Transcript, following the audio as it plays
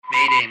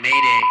Mayday,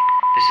 mayday.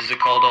 This is a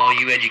call to all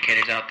you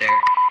educators out there.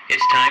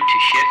 It's time to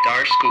shift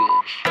our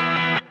schools.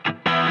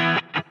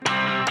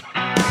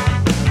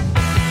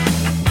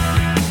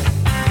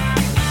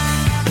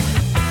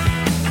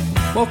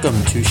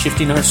 Welcome to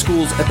Shifting Our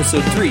Schools,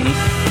 Episode 3,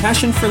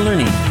 Passion for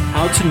Learning,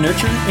 How to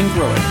Nurture and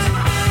Grow It.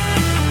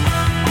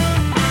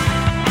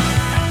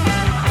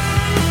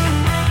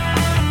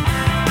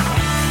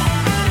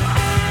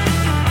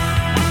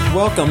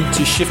 Welcome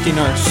to Shifting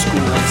Our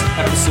Schools,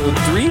 Episode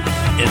 3.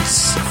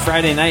 It's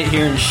Friday night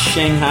here in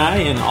Shanghai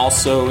and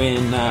also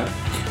in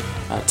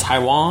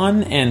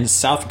Taiwan and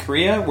South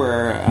Korea,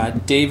 where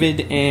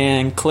David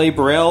and Clay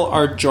Burrell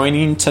are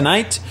joining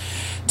tonight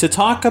to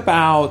talk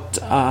about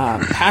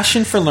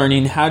passion for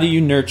learning. How do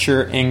you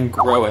nurture and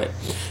grow it?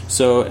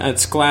 So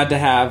it's glad to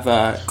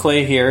have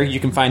Clay here. You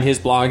can find his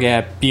blog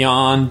at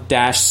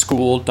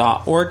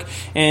beyond-school.org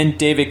and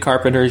David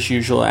Carpenter, as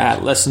usual, at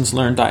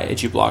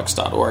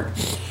lessonslearned.edublogs.org.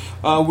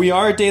 We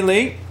are a day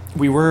late.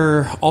 We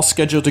were all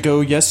scheduled to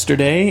go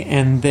yesterday,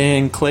 and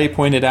then Clay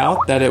pointed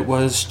out that it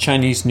was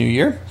Chinese New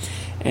Year.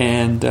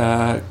 And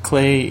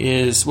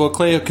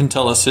Clay can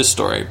tell us his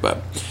story,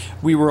 but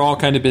we were all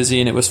kind of busy,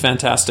 and it was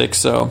fantastic.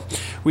 So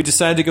we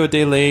decided to go a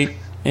day late,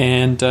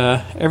 and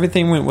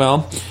everything went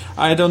well.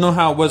 I don't know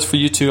how it was for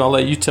you two. I'll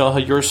let you tell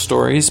your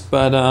stories.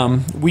 But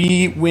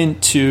we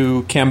went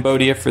to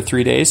Cambodia for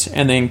 3 days,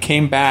 and then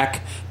came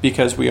back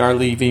because we are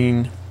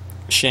leaving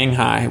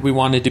Shanghai. We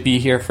wanted to be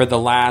here for the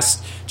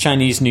last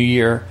Chinese New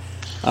Year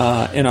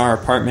in our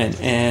apartment,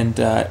 and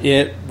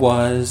it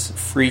was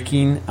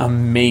freaking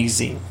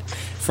amazing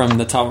from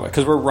the top,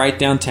 because we're right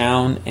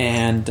downtown,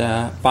 and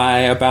by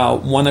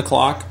about 1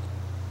 o'clock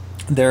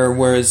there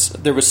was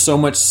so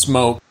much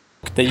smoke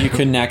that you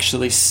couldn't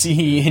actually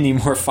see any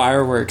more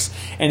fireworks,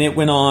 and it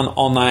went on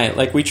all night.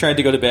 Like, we tried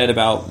to go to bed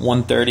about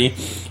 1:30,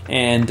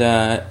 and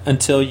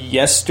until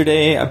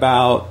yesterday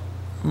about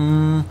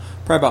probably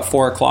about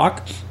 4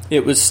 o'clock,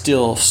 it was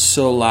still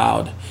so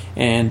loud,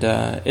 and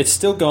it's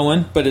still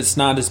going, but it's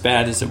not as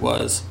bad as it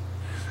was.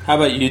 How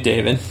about you,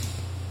 David?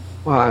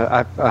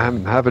 Well,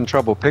 I'm having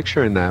trouble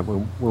picturing that.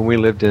 When we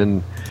lived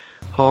in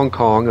Hong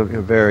Kong, a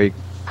very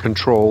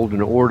controlled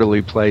and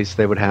orderly place,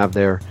 they would have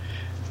their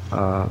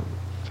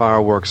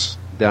fireworks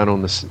down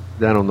on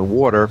the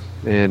water,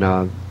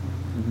 and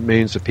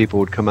millions of people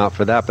would come out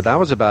for that. But that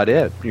was about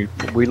it.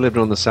 We lived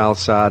on the south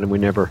side, and we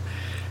never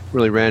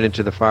really ran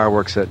into the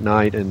fireworks at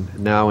night. And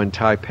now in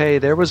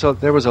Taipei, there was a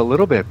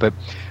little bit, but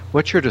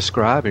what you're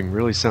describing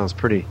really sounds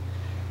pretty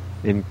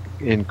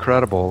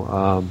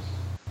incredible.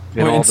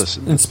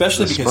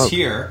 Especially because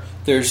here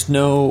there's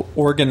no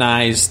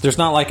organized. There's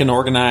not like an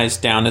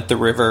organized down at the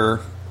river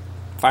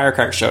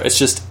firecracker show. It's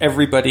just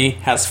everybody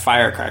has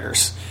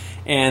firecrackers,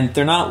 and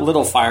they're not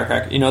little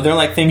firecrackers. They're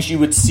like things you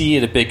would see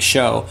at a big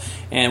show.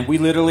 And we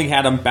literally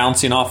had them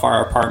bouncing off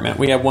our apartment.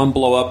 We had one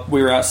blow up.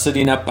 We were out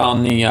sitting up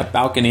on the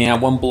balcony, and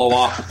had one blow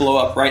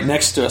up right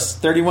next to us,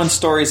 31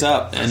 stories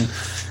up, and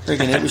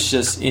it was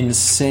just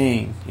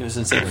insane. It was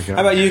insane.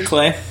 How about you,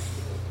 Clay?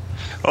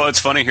 Well,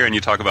 it's funny hearing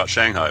you talk about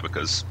Shanghai,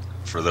 because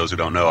for those who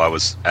don't know, I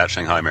was at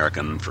Shanghai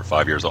American for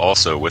 5 years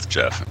also with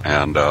Jeff.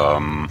 And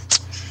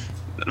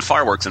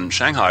fireworks in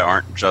Shanghai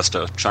aren't just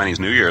a Chinese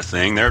New Year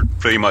thing. They're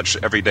pretty much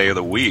every day of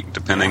the week,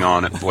 depending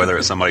on whether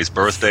it's somebody's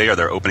birthday or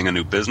they're opening a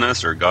new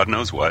business or God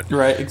knows what.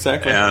 Right,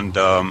 exactly. And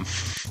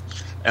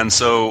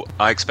so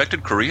I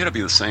expected Korea to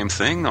be the same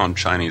thing on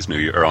Chinese New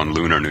Year, or on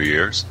Lunar New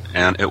Year's,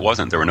 and it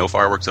wasn't. There were no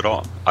fireworks at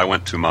all. I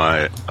went to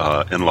my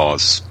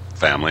in-laws'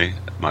 family,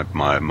 my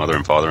mother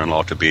and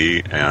father-in-law to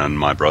be, and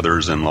my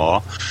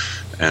brothers-in-law,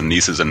 and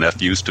nieces and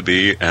nephews to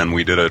be, and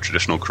we did a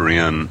traditional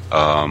Korean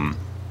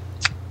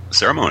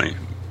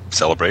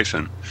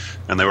celebration,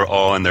 and they were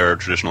all in their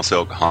traditional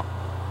silk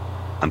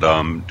and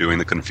doing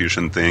the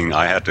Confucian thing.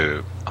 I had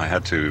to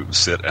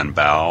sit and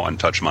bow and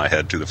touch my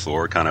head to the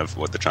floor, kind of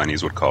what the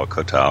Chinese would call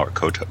kowtow or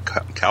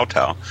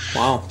kowtow.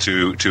 Wow.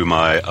 To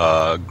my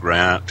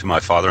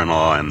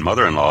father-in-law and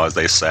mother-in-law as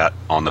they sat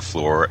on the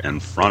floor in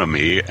front of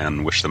me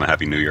and wished them a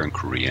Happy New Year in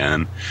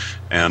Korean,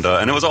 and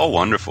it was all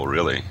wonderful,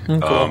 really.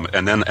 Cool.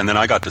 And then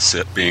I got to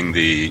sit being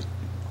the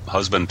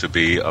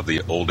husband-to-be of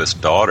the oldest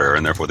daughter,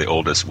 and therefore the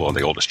oldest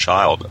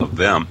child of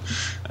them.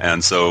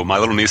 And so my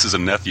little nieces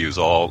and nephews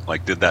all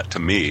did that to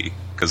me,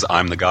 because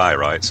I'm the guy,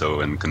 right?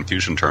 So in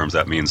Confucian terms,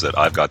 that means that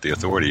I've got the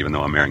authority, even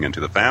though I'm marrying into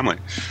the family.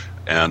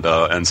 And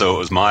so it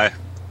was my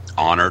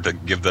honor to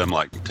give them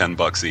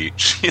 $10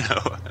 each,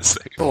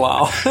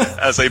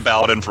 as they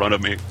bowed in front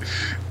of me.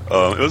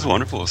 It was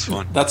wonderful. It was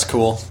fun. That's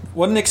cool.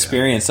 What an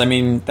experience. I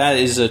mean, that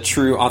is a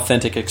true,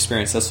 authentic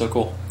experience. That's so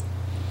cool.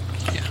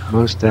 Yeah,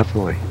 most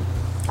definitely.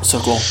 So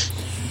cool.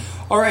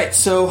 All right,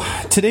 so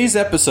today's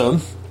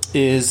episode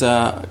is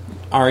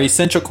our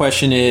essential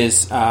question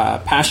is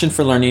passion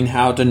for learning,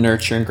 how to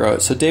nurture and grow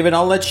it. So, David,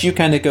 I'll let you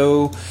kind of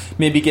go,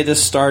 maybe get us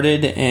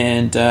started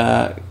and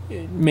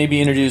maybe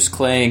introduce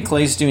Clay. And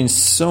Clay's doing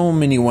so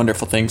many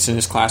wonderful things in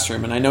his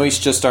classroom. And I know he's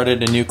just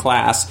started a new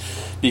class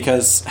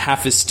because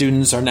half his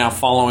students are now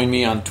following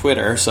me on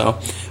Twitter. So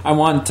I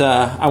want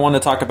to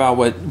talk about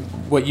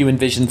what you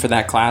envision for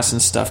that class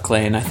and stuff,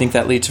 Clay. And I think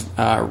that leads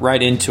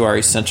right into our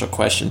essential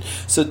question.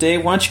 So,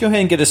 Dave, why don't you go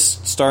ahead and get us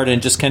started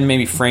and just kind of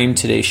maybe frame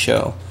today's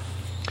show?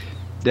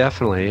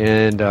 Definitely.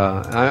 And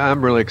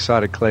I'm really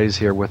excited Clay's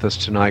here with us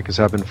tonight because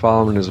I've been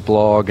following his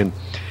blog, and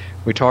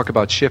we talk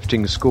about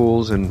shifting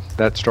schools, and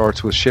that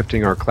starts with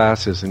shifting our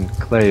classes. And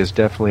Clay is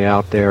definitely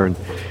out there and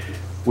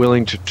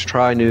willing to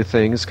try new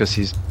things because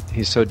he's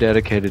so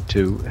dedicated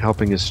to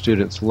helping his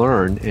students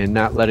learn and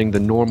not letting the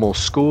normal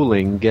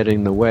schooling get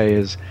in the way.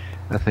 Is,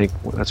 I think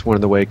that's one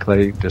of the way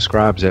Clay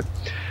describes it.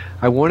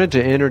 I wanted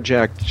to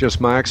interject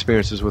just my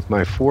experiences with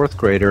my fourth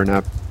grader, and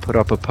I put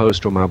up a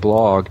post on my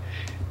blog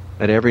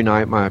that every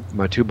night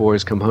my two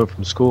boys come home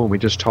from school and we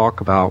just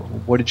talk about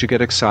what did you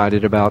get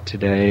excited about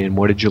today and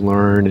what did you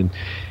learn.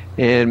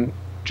 And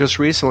just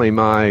recently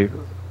my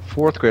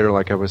fourth grader,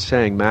 like I was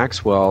saying,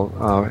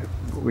 Maxwell,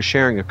 was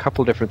sharing a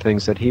couple different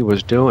things that he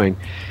was doing.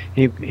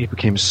 He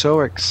became so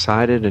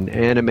excited and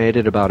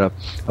animated about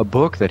a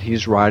book that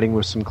he's writing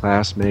with some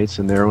classmates,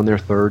 and they're on their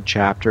third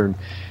chapter, and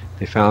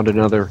they found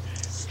another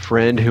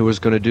friend who was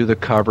going to do the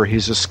cover.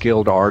 He's a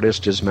skilled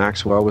artist, as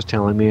Maxwell was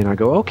telling me, and I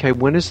go, okay,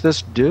 when is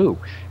this due?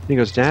 And he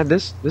goes, Dad,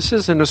 this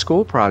isn't a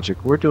school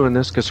project. We're doing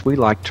this because we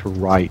like to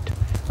write.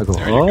 I go,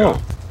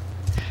 oh.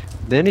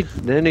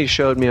 Then he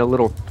showed me a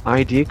little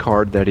ID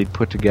card that he'd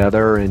put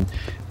together, and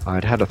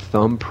it had a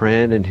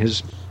thumbprint and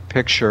his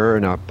picture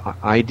and a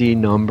ID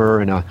number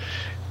and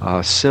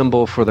a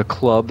symbol for the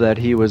club that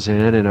he was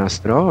in. And I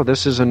said, oh,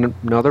 this is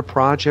another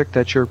project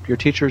that your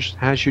teacher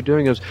has you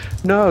doing. He goes,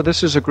 no,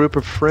 this is a group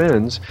of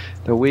friends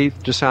that we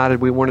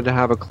decided we wanted to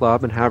have a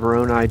club and have our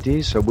own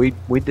ID, so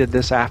we did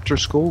this after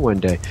school one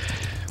day.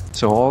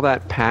 So all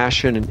that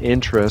passion and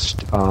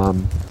interest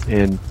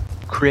in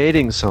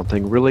creating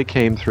something really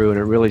came through, and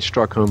it really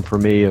struck home for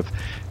me of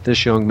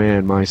this young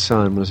man, my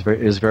son,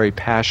 is very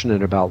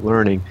passionate about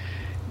learning.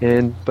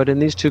 But in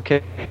these two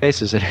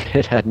cases, it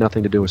had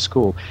nothing to do with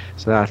school.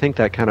 So I think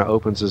that kind of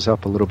opens us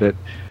up a little bit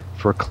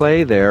for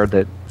Clay there.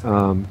 That,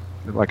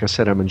 like I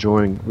said, I'm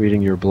enjoying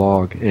reading your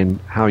blog and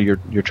how you're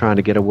trying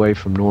to get away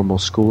from normal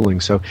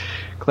schooling. So,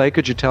 Clay,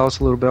 could you tell us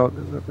a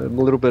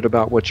little bit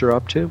about what you're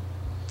up to?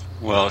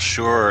 Well,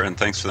 sure, and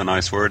thanks for the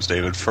nice words,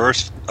 David.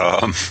 First,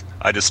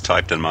 I just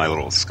typed in my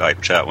little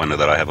Skype chat window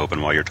that I have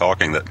open while you're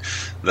talking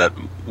that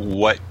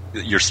what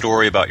your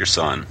story about your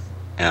son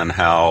and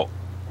how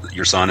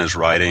your son is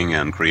writing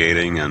and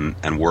creating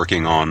and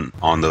working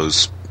on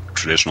those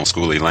traditional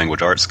schooly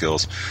language art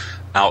skills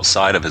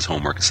outside of his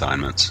homework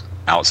assignments,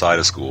 outside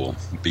of school,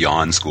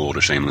 beyond school,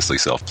 to shamelessly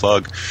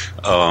self-plug,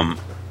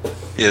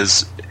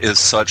 is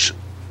such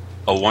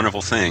a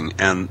wonderful thing.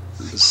 And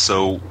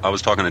so I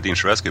was talking to Dean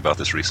Sharesky about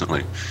this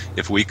recently.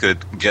 If we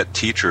could get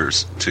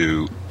teachers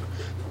to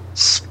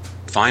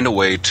find a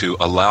way to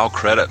allow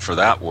credit for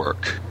that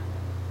work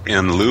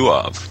in lieu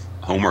of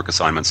homework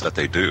assignments that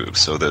they do,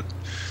 so that,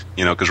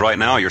 because right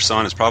now your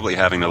son is probably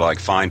having to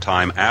find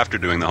time after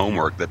doing the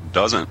homework that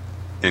doesn't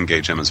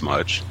engage him as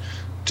much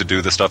to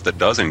do the stuff that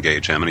does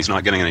engage him, and he's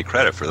not getting any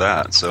credit for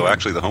that. So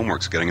actually the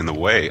homework's getting in the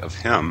way of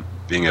him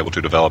being able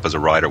to develop as a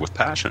writer with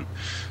passion.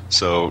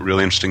 So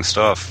really interesting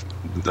stuff.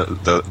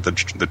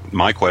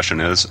 My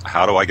question is,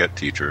 how do I get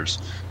teachers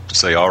to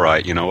say, all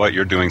right, you know what,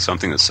 you're doing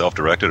something that's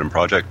self-directed and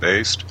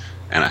project-based,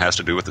 and it has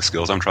to do with the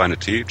skills I'm trying to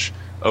teach?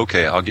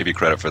 Okay, I'll give you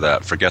credit for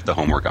that. Forget the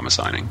homework I'm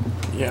assigning.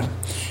 Yeah,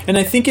 and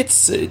I think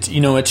it's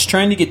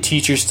trying to get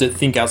teachers to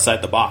think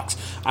outside the box.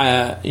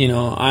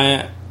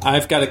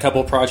 I've got a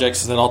couple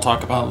projects that I'll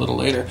talk about a little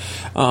later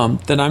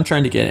that I'm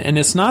trying to get, and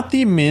it's not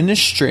the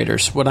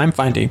administrators. What I'm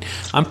finding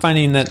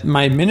that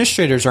my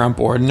administrators are on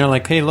board, and they're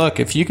like, hey, look,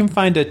 if you can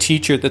find a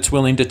teacher that's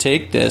willing to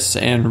take this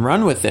and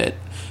run with it,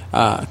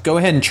 go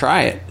ahead and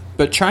try it.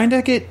 But trying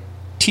to get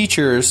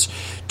teachers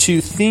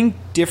to think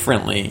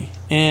differently.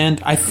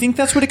 And I think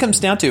that's what it comes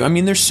down to. I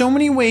mean, there's so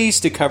many ways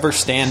to cover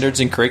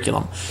standards and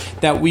curriculum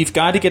that we've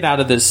got to get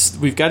out of this.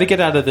 We've got to get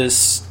out of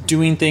this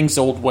doing things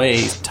old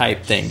way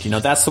type thing.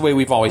 That's the way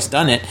we've always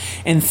done it.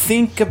 And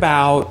think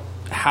about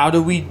how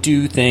do we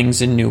do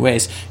things in new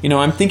ways.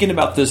 I'm thinking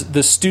about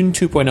the Student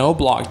 2.0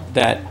 blog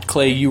that,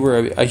 Clay, you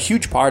were a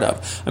huge part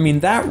of. I mean,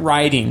 that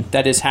writing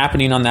that is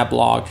happening on that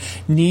blog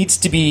needs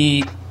to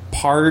be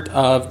part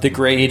of the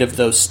grade of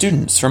those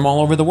students from all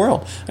over the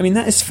world. I mean,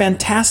 that is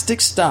fantastic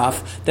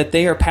stuff that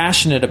they are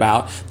passionate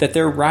about, that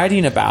they're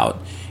writing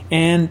about,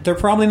 and they're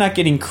probably not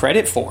getting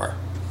credit for.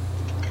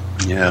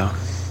 Yeah.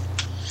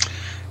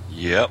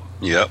 Yep.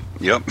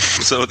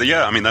 So,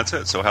 that's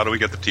it. So how do we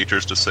get the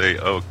teachers to say,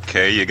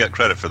 okay, you get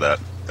credit for that.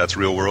 That's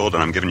real world,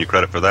 and I'm giving you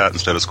credit for that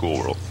instead of school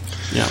world.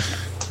 Yeah.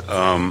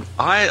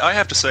 I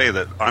have to say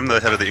that I'm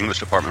the head of the English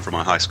department for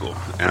my high school,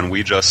 and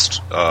we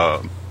just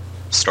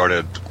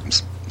started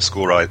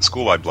school-wide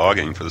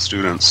blogging for the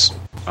students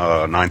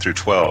 9 through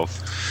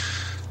 12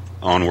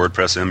 on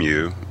WordPress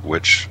MU,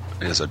 which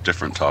is a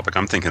different topic.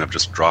 I'm thinking of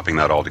just dropping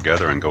that all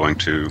together and going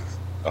to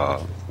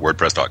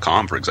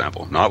WordPress.com, for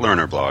example. Not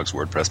Learner Blogs,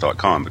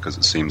 WordPress.com, because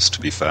it seems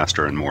to be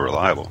faster and more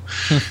reliable.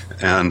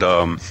 And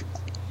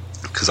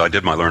because I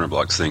did my Learner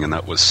Blogs thing, and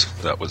that was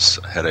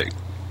a headache.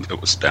 It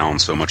was down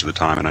so much of the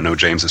time, and I know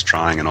James is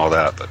trying and all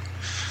that, but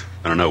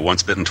I don't know,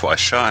 once bitten,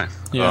 twice shy.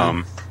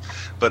 Yeah.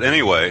 But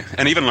anyway,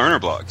 and even Learner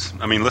Blogs.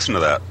 I mean, listen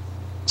to that.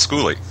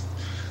 Schooly.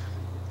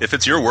 If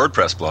it's your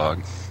WordPress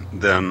blog,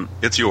 then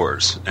it's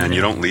yours, and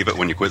you don't leave it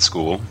when you quit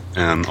school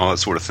and all that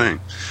sort of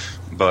thing.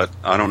 But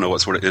I don't know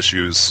what sort of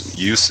issues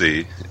you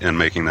see in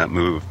making that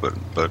move,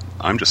 but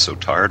I'm just so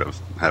tired of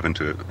having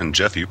to, and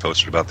Jeff, you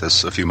posted about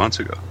this a few months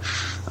ago,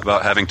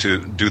 about having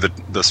to do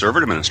the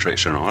server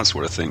administration and all that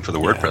sort of thing for the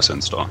WordPress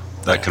install.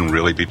 That can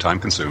really be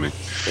time-consuming.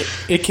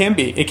 It can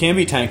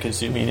be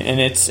time-consuming, and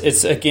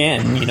it's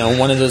again,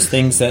 one of those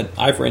things that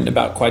I've written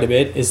about quite a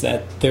bit is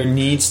that there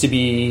needs to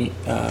be,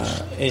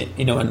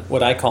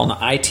 what I call an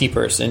IT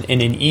person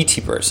and an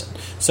ET person,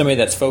 somebody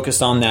that's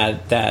focused on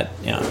that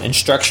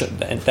instruction,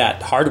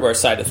 that hardware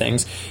side of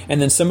things, and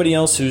then somebody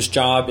else whose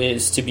job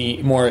is to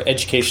be more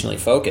educationally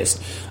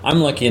focused.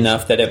 I'm lucky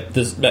enough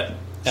that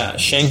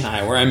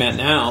Shanghai, where I'm at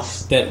now,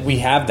 that we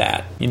have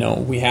that.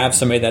 We have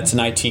somebody that's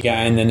an IT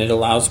guy, and then it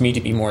allows me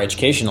to be more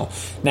educational.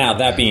 Now,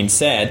 that being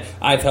said,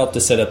 I've helped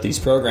to set up these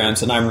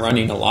programs, and I'm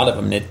running a lot of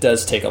them, and it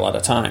does take a lot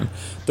of time.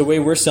 The way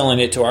we're selling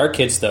it to our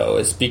kids, though,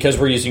 is because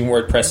we're using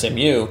WordPress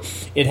MU,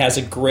 it has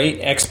a great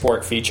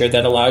export feature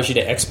that allows you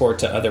to export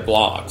to other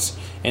blogs.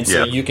 And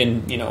so you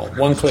can,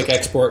 one-click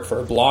export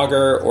for a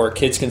blogger, or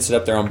kids can set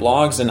up their own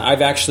blogs. And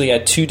I've actually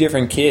had 2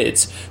 different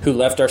kids who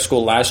left our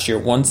school last year.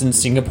 One's in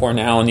Singapore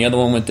now, and the other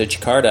one went to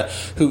Jakarta,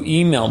 who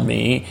emailed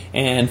me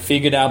and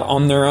figured out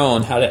on their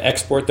own how to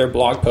export their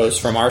blog posts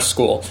from our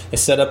school. They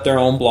set up their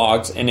own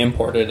blogs and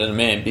imported them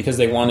in because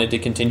they wanted to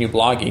continue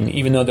blogging.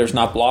 Even though there's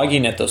not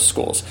blogging at those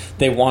schools,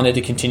 they wanted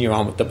to continue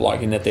on with the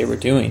blogging that they were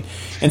doing.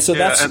 And so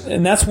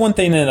that's one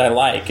thing that I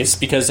like, is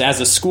because as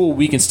a school,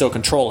 we can still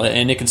control it,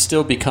 and it can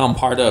still become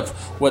part of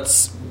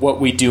what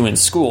we do in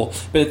school.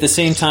 But at the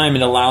same time,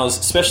 it allows,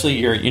 especially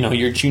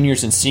your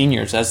juniors and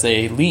seniors, as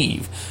they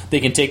leave, they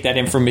can take that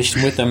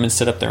information with them and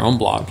set up their own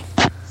blog.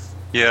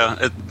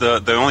 Yeah,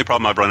 the only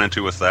problem I've run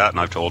into with that, and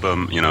I've told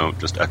them,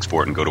 just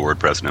export and go to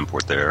WordPress and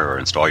import there, or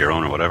install your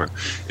own or whatever,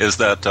 is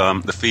that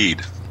the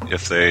feed.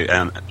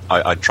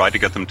 I tried to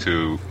get them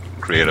to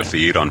create a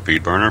feed on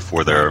FeedBurner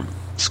for their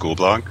school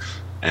blog,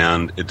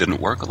 and it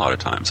didn't work a lot of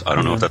times. I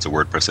don't know if that's a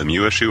WordPress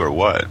MU issue or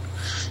what.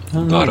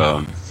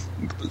 But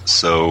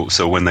so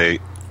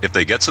if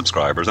they get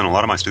subscribers, and a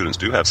lot of my students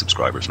do have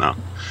subscribers now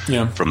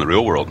from the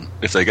real world,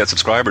 if they get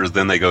subscribers,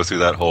 then they go through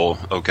that whole,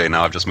 okay,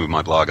 now I've just moved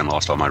my blog and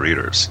lost all my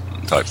readers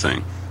type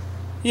thing.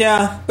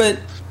 Yeah, but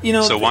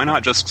so why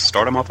not just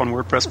start them off on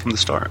WordPress from the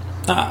start?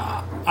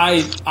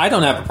 I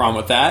don't have a problem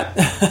with that.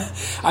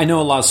 I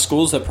know a lot of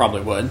schools that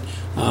probably would.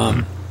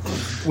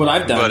 What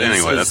I've done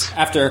is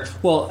after,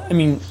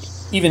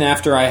 even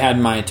after I had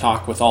my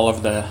talk with all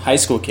of the high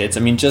school kids,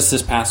 just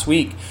this past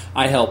week,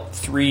 I helped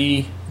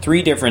three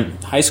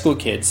different high school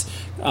kids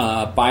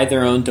buy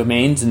their own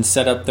domains and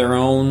set up their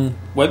own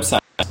website,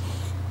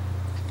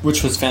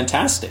 which was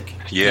fantastic.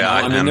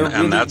 Yeah,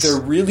 they're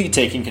really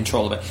taking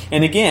control of it.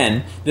 And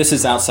again, this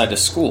is outside of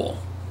school,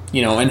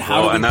 and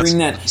how do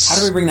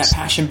we bring that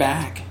passion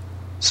back?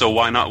 So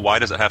why not? Why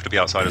does it have to be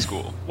outside of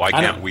school? Why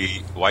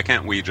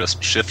can't we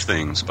just shift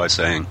things by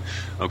saying,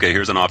 okay,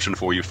 here's an option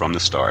for you from the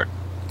start.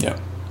 Yeah.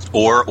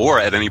 Or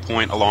at any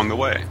point along the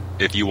way.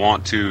 If you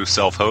want to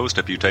self-host,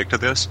 if you take to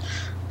this,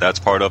 that's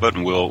part of it,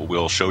 and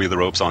we'll show you the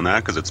ropes on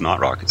that, because it's not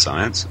rocket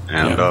science.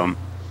 And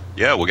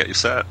we'll get you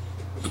set.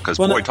 Because,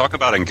 talk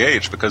about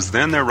engaged, because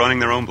then they're running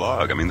their own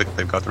blog.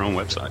 They've got their own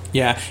website.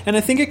 Yeah, and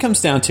I think it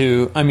comes down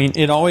to,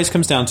 it always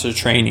comes down to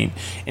training.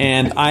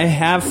 And I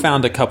have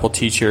found a couple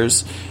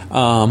teachers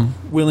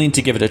willing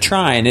to give it a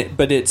try.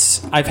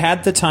 I've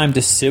had the time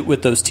to sit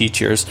with those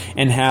teachers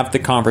and have the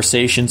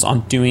conversations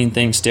on doing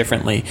things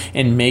differently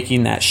and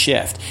making that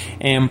shift.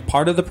 And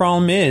part of the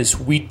problem is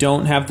we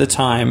don't have the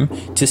time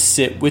to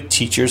sit with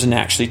teachers and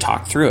actually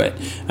talk through it.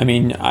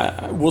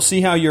 We'll see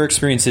how your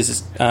experience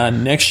is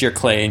next year,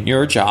 Clay, in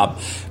your job.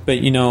 But,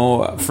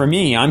 for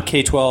me, I'm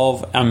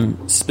K-12.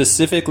 I'm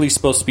specifically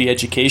supposed to be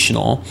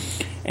educational.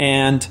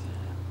 And,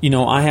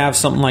 I have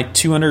something like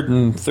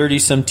 230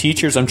 some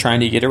teachers I'm trying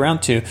to get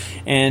around to.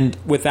 And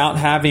without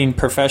having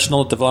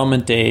professional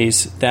development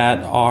days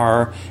that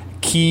are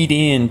keyed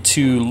in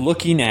to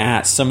looking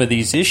at some of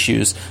these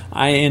issues,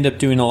 I end up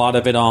doing a lot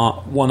of it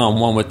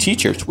one-on-one with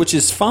teachers, which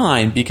is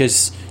fine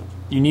because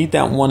you need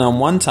that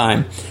one-on-one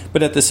time.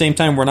 But at the same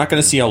time, we're not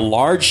going to see a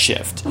large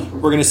shift.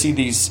 We're going to see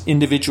these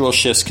individual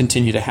shifts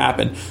continue to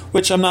happen,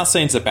 which I'm not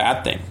saying is a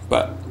bad thing,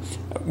 but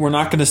we're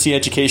not going to see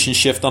education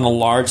shift on a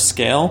large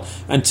scale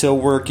until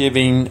we're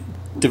giving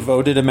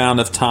devoted amount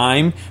of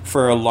time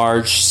for a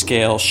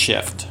large-scale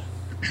shift.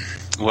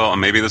 Well,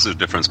 maybe this is a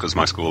difference because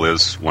my school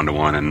is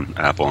one-to-one and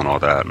Apple and all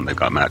that, and they've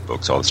got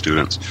MacBooks, all the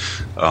students.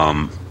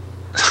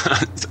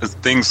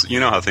 Things, you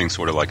know how things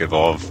sort of like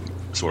evolve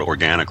sort of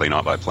organically,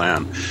 not by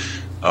plan.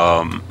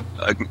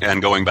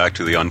 And going back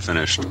to the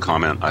unfinished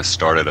comment I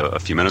started a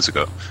few minutes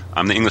ago,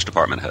 I'm the English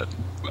department head.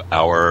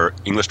 Our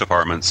English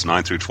departments,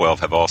 9 through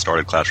 12, have all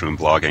started classroom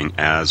blogging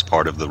as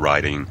part of the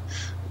writing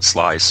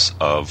slice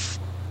of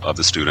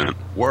the student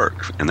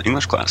work in the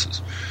English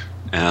classes.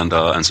 And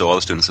so all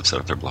the students have set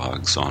up their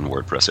blogs on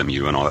WordPress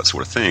MU and all that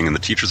sort of thing, and the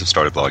teachers have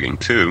started blogging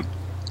too.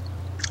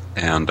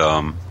 And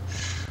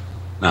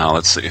now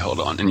let's see, hold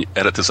on, and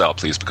edit this out,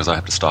 please, because I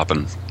have to stop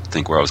and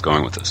think where I was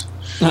going with this.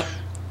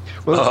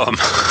 Well,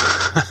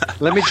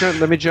 let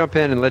me jump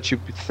in and let you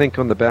think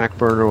on the back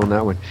burner on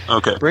that one.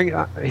 Okay.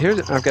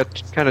 I've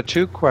got kind of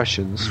two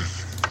questions.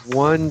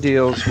 One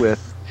deals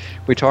with,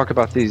 we talk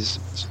about these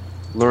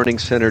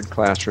learning-centered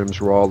classrooms.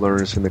 We're all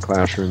learners in the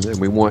classroom, and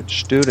we want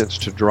students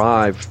to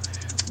drive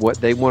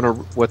what they want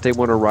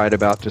to write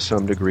about to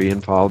some degree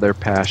and follow their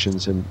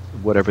passions and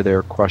whatever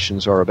their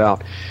questions are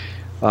about.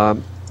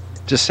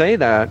 To say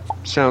that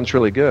sounds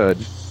really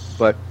good,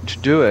 but to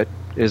do it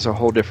is a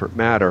whole different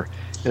matter.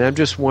 And I'm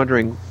just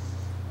wondering,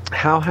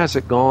 how has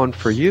it gone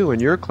for you in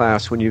your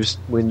class when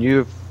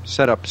you've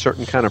set up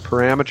certain kind of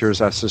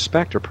parameters? I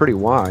suspect are pretty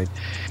wide,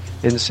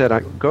 and said,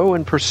 "Go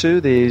and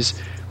pursue these,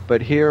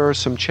 but here are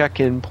some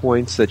check-in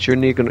points that you're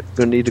going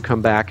to need to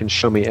come back and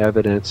show me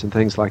evidence and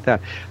things like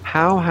that."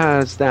 How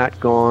has that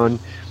gone?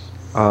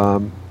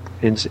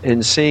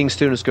 In seeing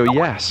students go,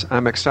 "Yes,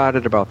 I'm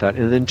excited about that,"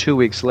 and then 2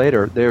 weeks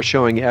later, they're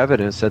showing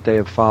evidence that they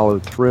have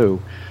followed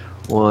through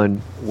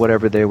on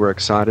whatever they were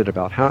excited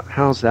about.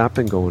 How's that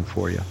been going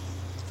for you?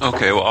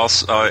 Okay, well,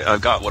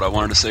 I've got what I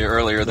wanted to say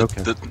earlier.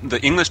 The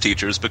English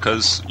teachers,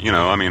 because,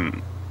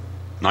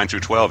 9 through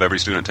 12, every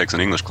student takes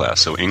an English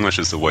class, so English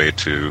is the way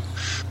to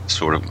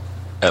sort of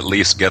at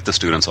least get the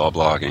students all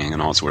blogging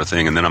and all sort of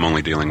thing, and then I'm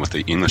only dealing with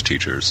the English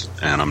teachers,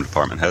 and I'm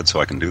department head,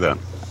 so I can do that.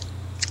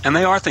 And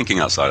they are thinking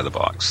outside of the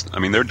box. I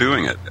mean, they're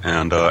doing it,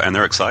 and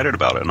they're excited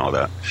about it and all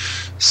that.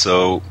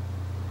 So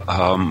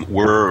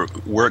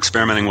we're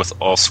experimenting with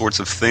all sorts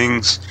of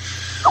things.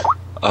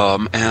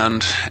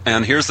 And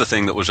here's the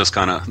thing that was just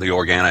kind of the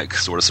organic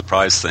sort of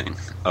surprise thing.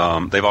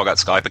 They've all got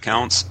Skype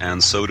accounts,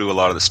 and so do a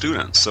lot of the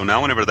students. So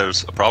now whenever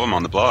there's a problem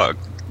on the blog,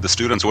 the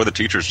students or the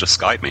teachers just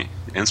Skype me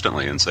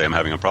instantly and say I'm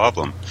having a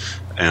problem,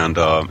 and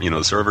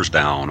the server's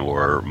down,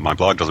 or my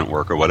blog doesn't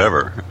work, or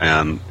whatever.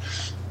 And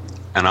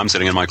I'm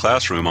sitting in my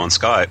classroom on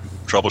Skype,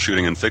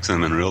 troubleshooting and fixing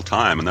them in real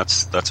time, and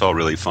that's all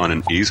really fun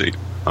and easy.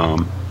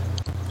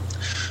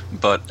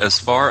 But as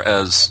far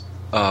as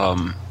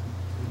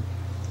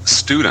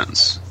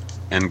students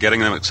and getting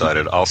them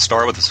excited, I'll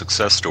start with a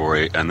success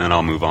story, and then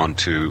I'll move on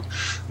to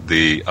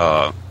the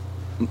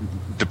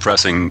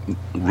depressing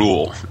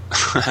rule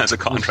as a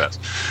contrast.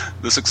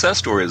 The success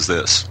story is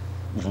this: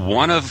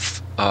 one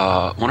of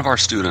our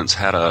students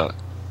had a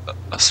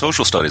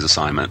social studies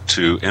assignment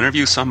to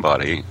interview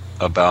somebody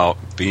about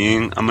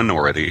being a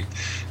minority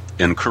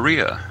in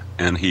Korea,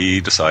 and he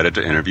decided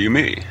to interview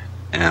me.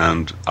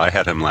 And I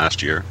had him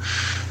last year.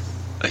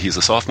 He's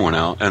a sophomore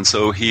now, and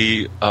so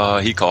he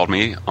called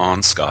me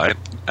on Skype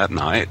at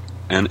night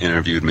and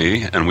interviewed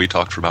me, and we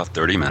talked for about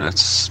 30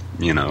 minutes.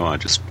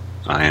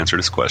 I answered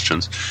his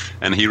questions,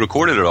 and he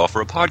recorded it all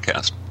for a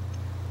podcast.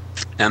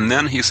 And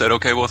then he said,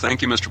 "Okay, well,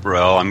 thank you, Mr.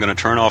 Burrell. I'm going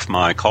to turn off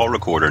my call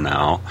recorder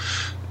now."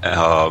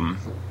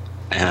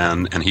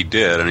 And he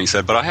did, and he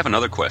said, "But I have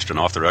another question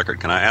off the record.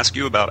 Can I ask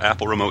you about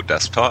Apple Remote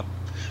Desktop?"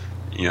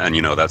 Yeah, and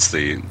that's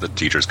the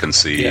teachers can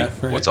see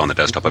what's on the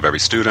desktop of every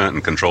student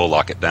and control,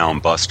 lock it down,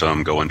 bust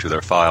them, go into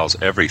their files,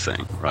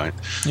 everything, right?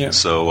 Yeah.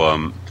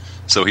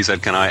 So he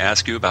said, "Can I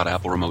ask you about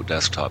Apple Remote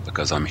Desktop?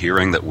 Because I'm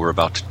hearing that we're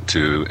about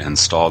to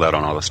install that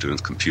on all the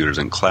students' computers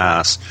in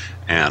class."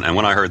 And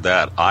when I heard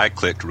that, I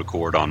clicked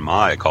record on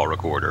my call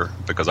recorder,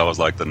 because I was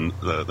like the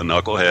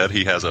knucklehead.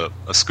 He has a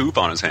scoop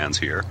on his hands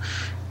here,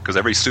 because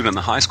every student in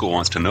the high school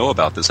wants to know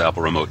about this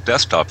Apple Remote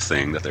Desktop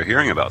thing that they're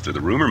hearing about through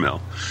the rumor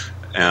mill.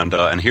 And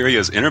here he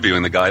is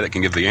interviewing the guy that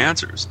can give the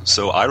answers.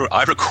 So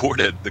I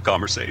recorded the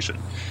conversation,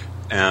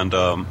 and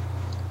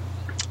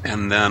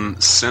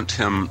then sent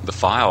him the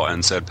file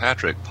and said,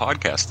 "Patrick,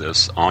 podcast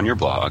this on your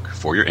blog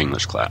for your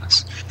English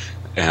class,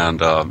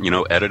 and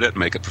edit it,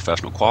 make it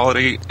professional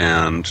quality.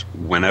 And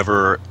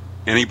whenever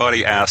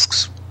anybody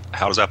asks,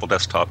 how does Apple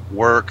Desktop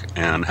work,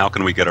 and how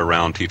can we get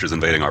around teachers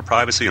invading our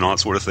privacy and all that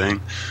sort of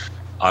thing,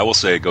 I will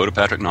say, go to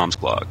Patrick Naum's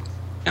blog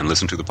and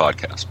listen to the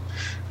podcast."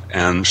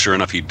 And sure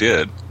enough, he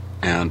did.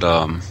 And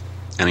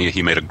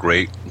he made a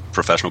great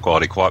professional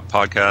quality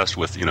podcast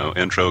with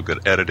intro,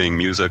 good editing,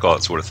 music, all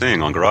that sort of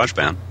thing on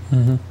GarageBand.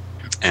 Mm-hmm.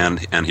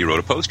 And he wrote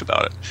a post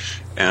about it.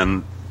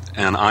 And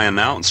I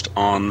announced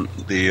on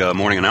the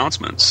morning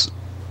announcements,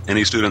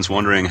 any students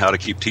wondering how to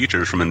keep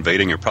teachers from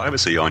invading your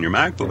privacy on your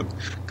MacBook,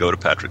 go to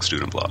Patrick's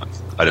student blog.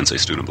 I didn't say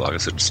student blog. I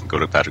said just go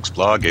to Patrick's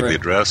blog, gave the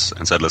address,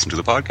 and said listen to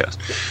the podcast.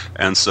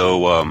 And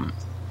so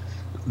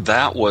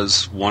that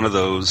was one of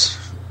those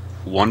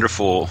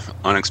wonderful,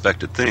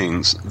 unexpected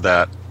things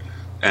that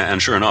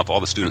And sure enough, all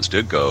the students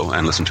did go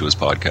and listen to his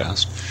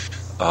podcast.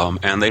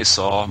 And they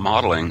saw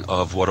modeling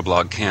of what a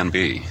blog can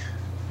be.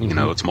 You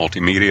know, it's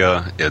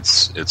multimedia.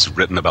 It's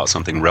written about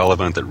something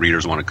relevant that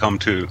readers want to come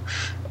to.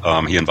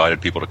 He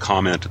invited people to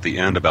comment at the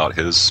end about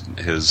his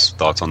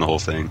thoughts on the whole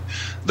thing.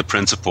 The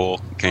principal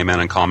came in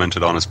and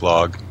commented on his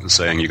blog,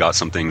 saying you got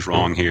some things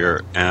wrong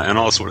here, and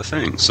all sort of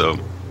things.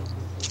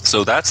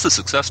 So that's the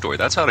success story.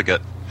 That's how to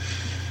get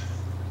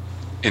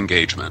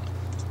engagement.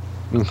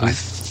 I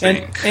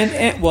think.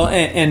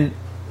 And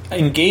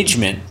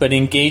engagement, but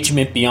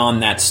engagement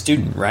beyond that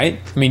student,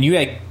 right? I mean, you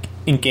had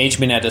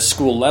engagement at a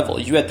school level.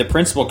 You had the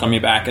principal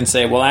coming back and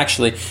say, well,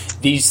 actually,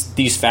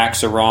 these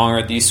facts are wrong,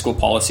 or these school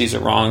policies are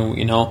wrong,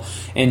 you know.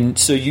 And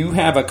so you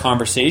have a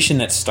conversation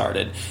that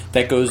started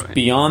that goes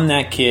beyond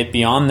that kid,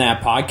 beyond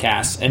that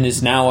podcast, and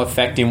is now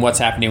affecting what's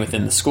happening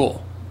within the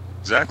school.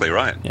 Exactly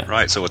right. Yeah.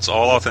 Right. So it's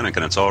all authentic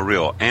and it's all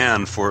real.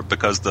 And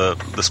because the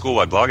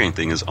school-wide blogging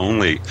thing is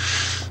only,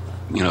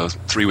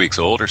 3 weeks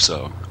old or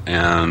so,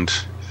 and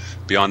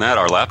beyond that,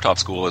 our laptop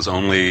school is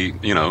only,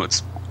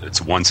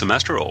 it's 1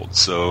 semester old.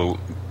 So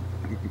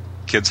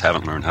kids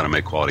haven't learned how to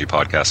make quality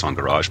podcasts on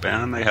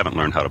GarageBand. They haven't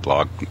learned how to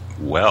blog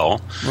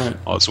well,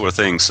 all that sort of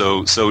thing.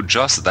 So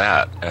just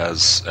that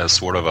as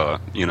sort of a,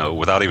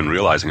 without even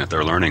realizing it,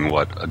 they're learning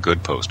what a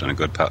good post and a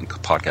good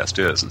podcast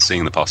is, and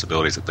seeing the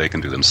possibilities that they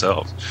can do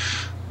themselves.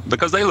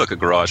 Because they look at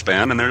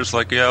GarageBand and they're just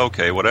like, yeah,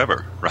 okay,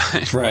 whatever,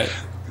 right? Right.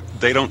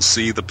 They don't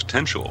see the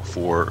potential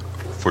for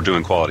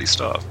doing quality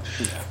stuff.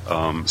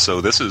 Yeah.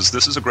 So this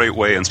is a great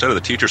way, instead of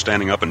the teacher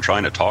standing up and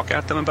trying to talk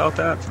at them about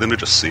that, for them to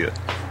just see it.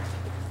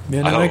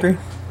 Yeah, no, I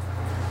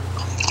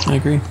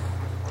agree.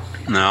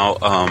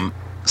 Now,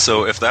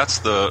 so if that's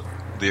the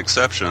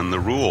exception, the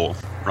rule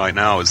right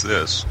now is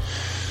this.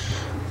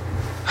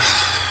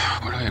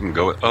 Where do I even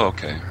go with? Oh,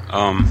 okay.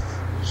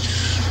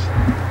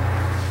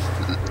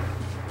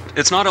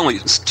 It's not only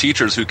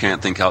teachers who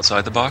can't think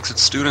outside the box, it's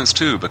students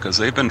too, because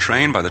they've been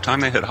trained by the time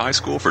they hit high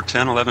school for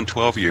 10, 11,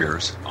 12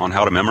 years on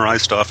how to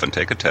memorize stuff and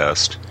take a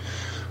test,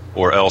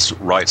 or else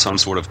write some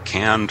sort of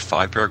canned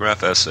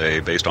 5-paragraph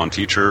essay based on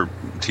teacher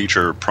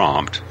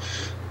prompt,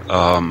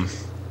 and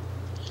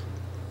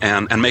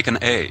make an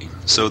A.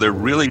 So they're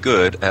really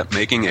good at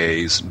making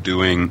A's,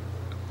 doing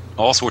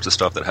all sorts of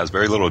stuff that has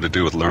very little to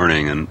do with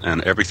learning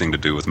and everything to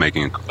do with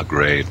making a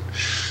grade.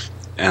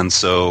 And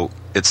so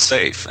it's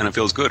safe and it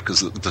feels good,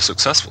 because the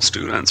successful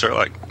students are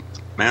like,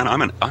 man,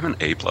 I'm an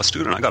A+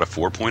 student. I got a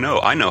 4.0.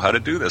 I know how to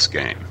do this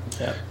game.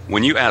 Yeah.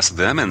 When you ask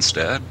them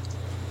instead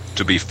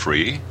to be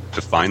free,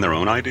 to find their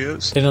own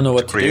ideas, they don't know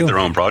what to create do. Their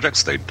own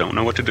projects, they don't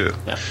know what to do.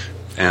 Yeah.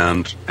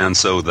 And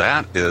so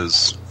that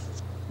is,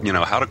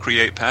 how to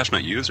create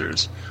passionate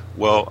users.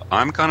 Well,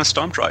 I'm kind of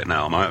stumped right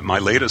now. My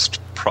latest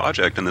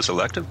project in this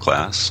elective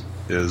class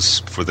is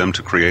for them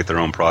to create their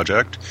own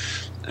project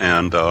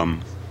and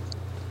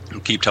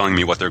keep telling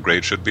me what their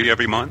grade should be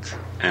every month,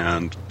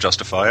 and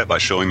justify it by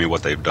showing me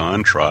what they've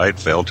done, tried,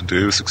 failed to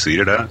do,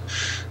 succeeded at,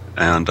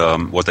 and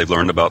what they've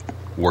learned about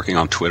working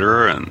on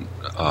Twitter and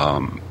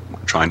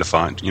trying to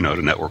find,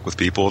 to network with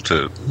people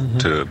to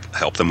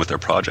help them with their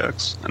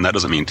projects. And that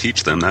doesn't mean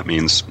teach them. That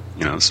means,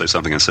 say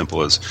something as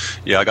simple as,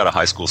 yeah, I got a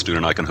high school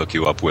student I can hook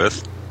you up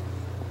with,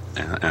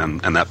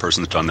 and that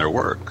person's done their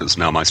work, because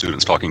now my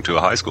student's talking to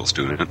a high school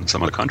student in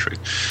some other country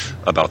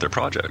about their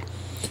project.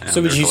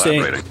 So would you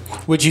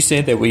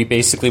say that we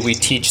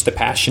teach the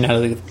passion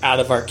out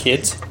of our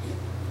kids?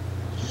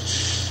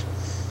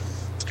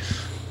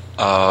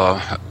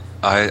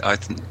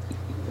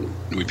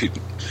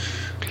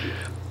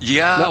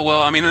 Yeah,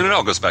 well, I mean, and it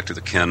all goes back to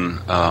the Ken,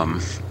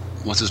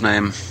 what's his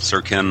name?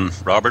 Sir Ken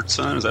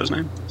Robertson, is that his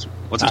name?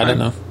 What's his name? I don't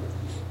know.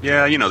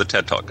 Yeah, the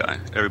TED Talk guy.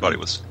 Everybody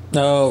was...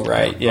 Oh,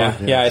 right, yeah.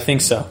 Yeah, I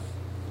think so.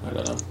 I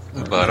don't know.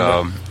 But,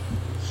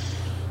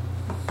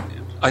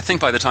 I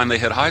think by the time they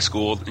hit high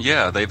school,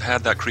 yeah, they've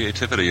had that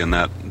creativity and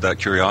that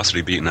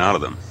curiosity beaten out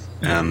of them.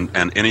 And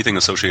anything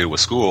associated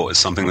with school is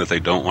something that they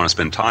don't want to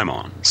spend time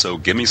on. So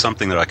give me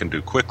something that I can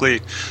do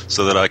quickly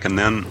so that I can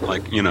then,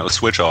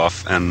 switch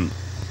off and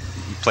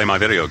play my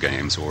video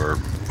games or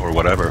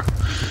whatever.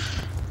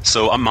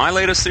 So my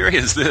latest theory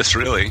is this,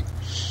 really.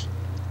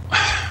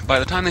 By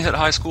the time they hit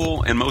high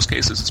school, in most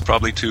cases, it's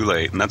probably too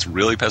late. And that's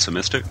really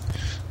pessimistic.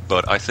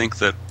 But I think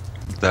that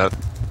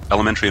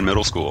elementary and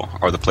middle school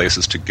are the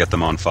places to get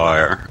them on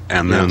fire.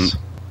 And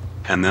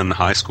then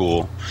high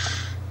school...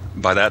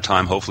 By that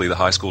time, hopefully, the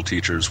high school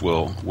teachers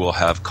will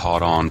have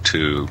caught on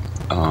to,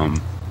 and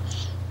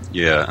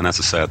that's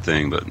a sad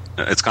thing, but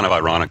it's kind of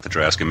ironic that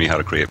you're asking me how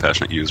to create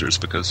passionate users,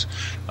 because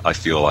I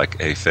feel like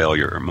a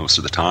failure most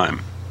of the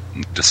time,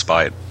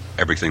 despite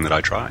everything that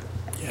I try.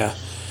 Yeah,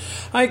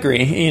 I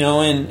agree.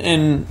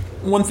 And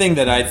one thing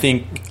that I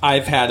think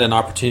I've had an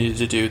opportunity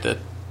to do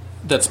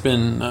that's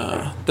been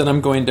that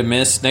I'm going to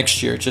miss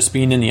next year, just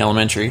being in the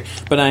elementary.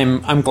 But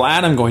I'm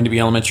glad I'm going to be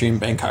elementary in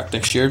Bangkok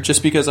next year,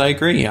 just because I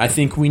agree. I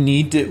think we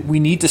need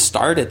to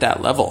start at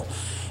that level,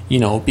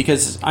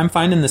 because I'm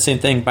finding the same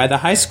thing. By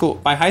high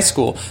school,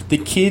 the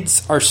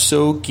kids are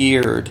so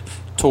geared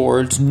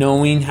towards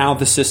knowing how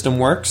the system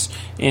works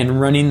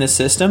and running the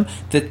system,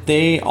 that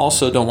they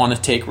also don't want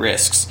to take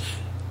risks.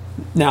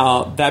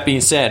 Now, that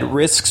being said,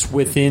 risks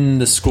within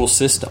the school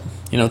system.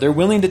 They're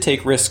willing to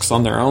take risks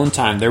on their own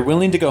time. They're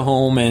willing to go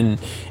home and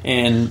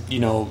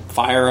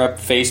fire up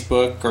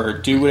Facebook or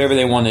do whatever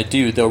they want to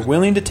do. They're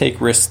willing to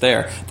take risks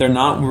there. They're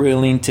not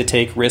willing to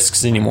take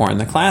risks anymore in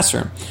the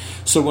classroom.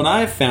 So what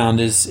I've found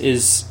is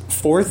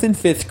 4th and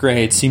 5th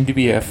grade seem to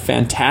be a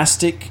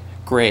fantastic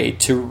grade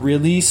to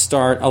really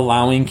start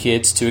allowing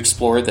kids to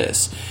explore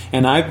this.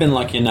 And I've been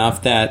lucky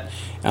enough that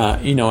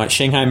at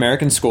Shanghai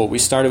American School, we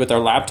started with our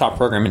laptop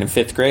program in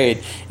 5th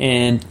grade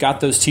and got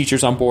those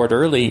teachers on board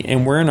early.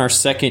 And we're in our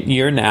 2nd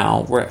year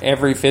now where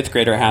every 5th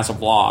grader has a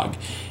blog.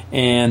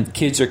 And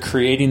kids are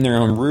creating their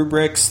own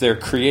rubrics. They're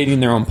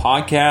creating their own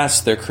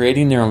podcasts. They're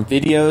creating their own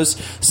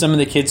videos. Some of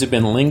the kids have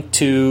been linked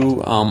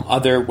to.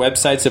 Other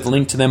websites have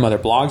linked to them. Other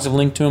blogs have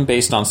linked to them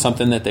based on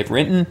something that they've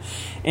written.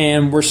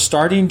 And we're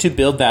starting to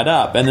build that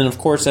up. And then, of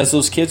course, as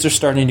those kids are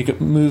starting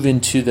to move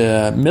into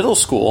the middle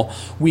school,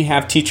 we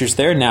have teachers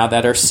there now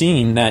that are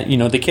seeing that,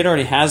 the kid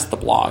already has the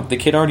blog. The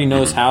kid already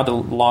knows how to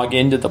log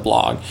into the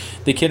blog.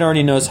 The kid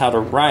already knows how to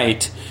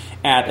write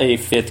at a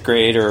 5th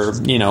grade or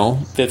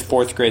 5th,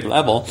 4th grade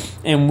level,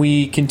 and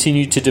we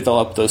continue to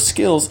develop those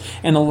skills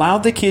and allow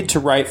the kid to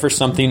write for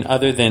something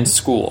other than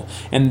school.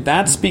 And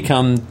that's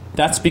become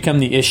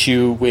the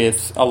issue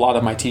with a lot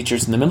of my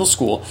teachers in the middle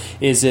school.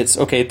 Is it's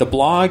okay, the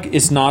blog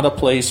is not a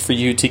place for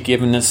you to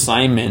give an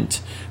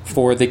assignment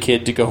for the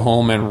kid to go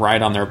home and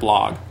write on their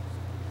blog.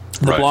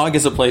 The blog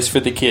is a place for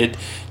the kid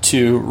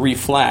to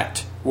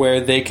reflect,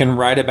 where they can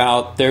write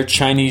about their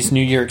Chinese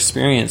New Year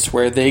experience,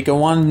 where they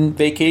go on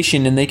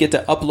vacation and they get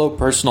to upload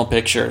personal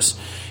pictures,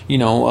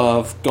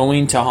 of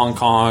going to Hong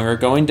Kong or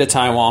going to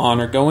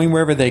Taiwan or going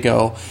wherever they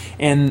go.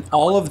 And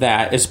all of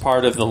that is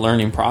part of the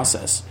learning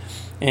process.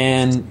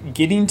 And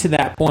getting to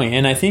that point,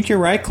 and I think you're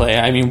right, Clay.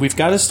 I mean, we've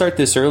got to start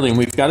this early, and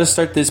we've got to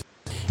start this,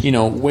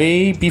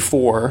 way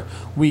before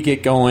we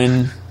get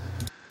going,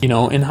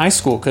 in high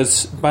school,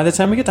 because by the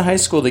time we get to high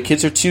school, the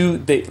kids are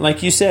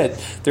like you said,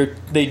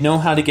 they know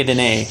how to get an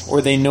A,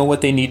 or they know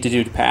what they need to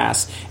do to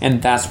pass, and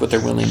that's what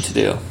they're willing to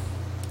do.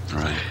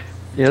 Right.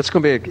 Yeah, it's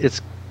going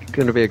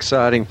to be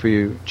exciting for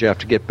you, Jeff,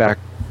 to get back,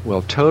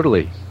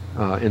 totally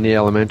in the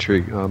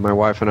elementary. My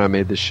wife and I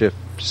made this shift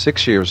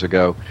 6 years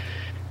ago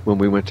when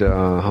we went to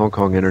Hong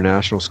Kong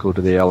International School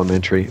to the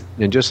elementary,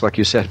 and just like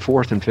you said,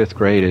 4th and 5th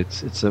grade,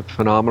 it's a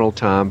phenomenal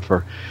time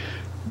for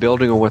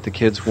building on what the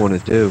kids want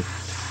to do.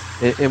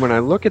 And when I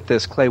look at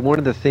this, Clay, one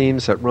of the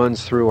themes that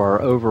runs through our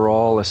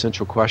overall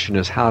essential question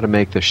is how to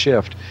make the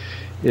shift.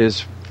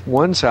 Is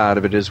one side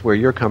of it is where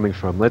you're coming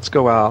from. Let's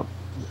go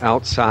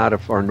outside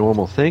of our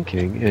normal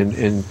thinking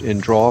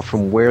and draw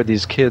from where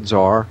these kids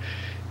are.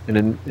 And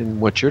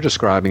in what you're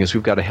describing is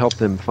we've got to help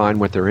them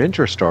find what their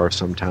interests are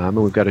sometime,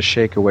 and we've got to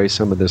shake away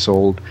some of this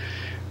old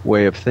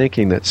way of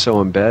thinking that's so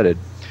embedded.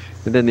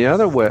 And then the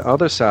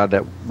other side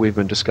that we've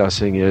been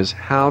discussing is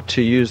how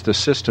to use the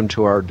system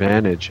to our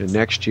advantage. And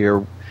next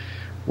year,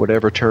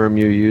 whatever term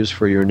you use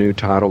for your new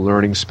title,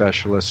 learning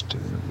specialist,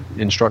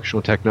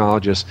 instructional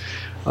technologist,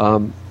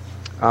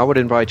 I would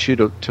invite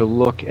you to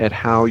look at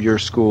how your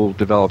school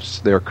develops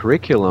their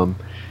curriculum,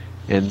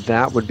 and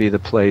that would be the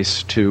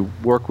place to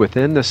work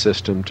within the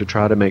system to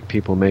try to make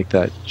people make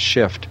that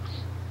shift.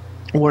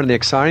 One of the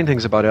exciting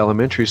things about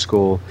elementary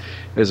school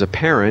as a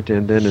parent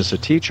and then as a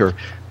teacher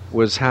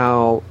was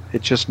how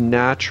it just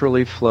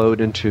naturally flowed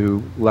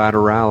into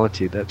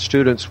laterality, that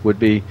students would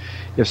be,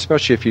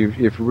 especially if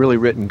you've really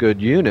written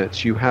good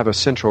units, you have a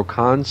central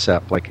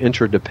concept like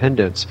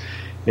interdependence,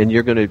 and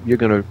you're going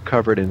to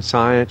cover it in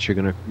science, you're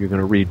going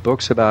to read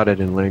books about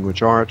it in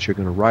language arts, you're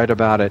going to write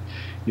about it,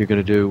 you're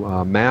going to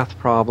do math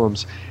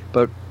problems.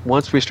 But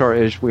once we start,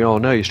 as we all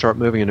know, you start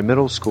moving into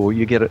middle school,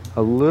 you get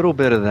a little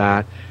bit of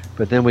that.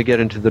 But then we get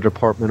into the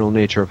departmental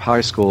nature of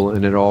high school,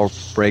 and it all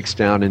breaks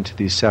down into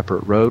these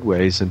separate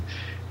roadways, and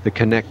the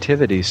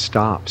connectivity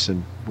stops.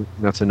 And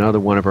that's another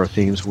one of our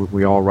themes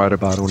we all write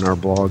about on our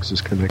blogs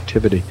is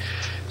connectivity.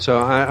 So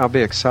I'll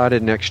be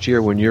excited next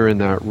year when you're in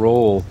that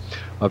role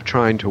of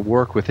trying to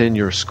work within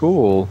your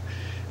school,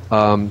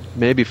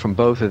 maybe from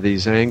both of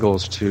these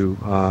angles to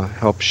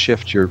help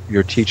shift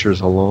your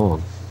teachers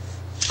along.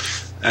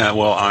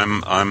 Well,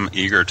 I'm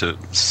eager to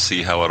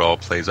see how it all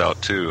plays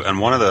out too. And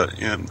one of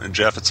the,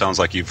 Jeff, it sounds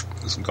like you've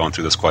gone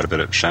through this quite a bit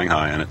at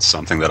Shanghai, and it's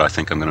something that I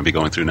think I'm going to be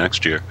going through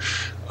next year.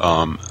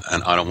 And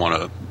I don't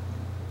want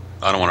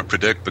to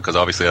predict because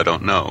obviously I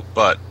don't know.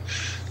 But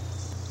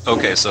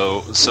okay,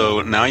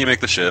 so now you make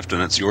the shift,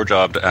 and it's your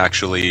job to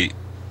actually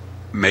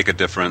make a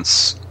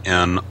difference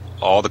in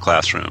all the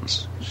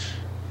classrooms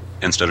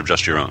instead of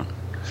just your own,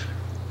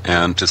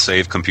 and to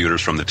save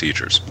computers from the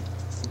teachers.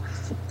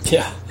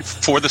 Yeah.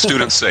 For the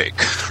student's sake,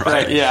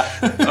 right? Yeah.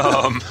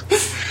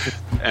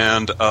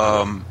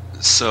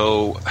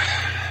 So,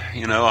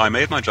 I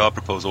made my job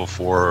proposal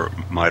for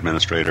my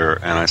administrator,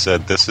 and I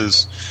said,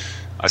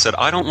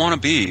 I don't want to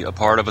be a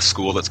part of a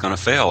school that's going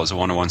to fail as a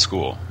one-to-one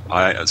school.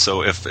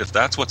 So if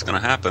that's what's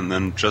going to happen,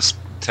 then just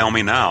tell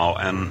me now,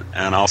 and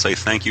I'll say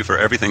thank you for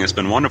everything. It's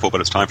been wonderful,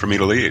 but it's time for me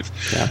to leave.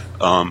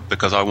 Yeah.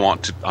 Because I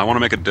want to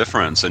make a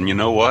difference. And you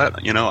know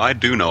what? I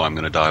do know I'm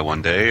going to die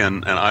one day,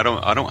 and I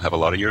don't have a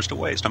lot of years to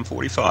waste. I'm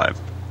 45,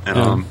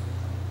 and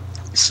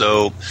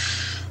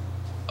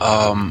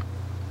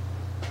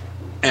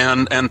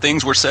and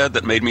things were said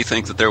that made me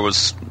think that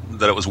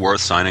it was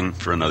worth signing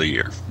for another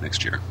year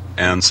next year.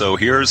 And so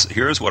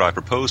here's what I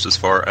proposed as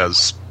far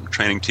as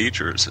training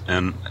teachers.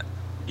 And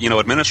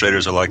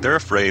administrators are they're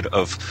afraid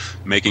of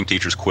making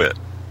teachers quit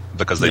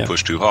because they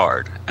push too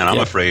hard, and I'm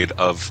afraid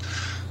of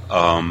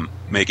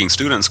making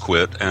students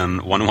quit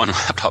and one-on-one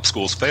laptop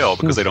schools fail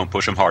because they don't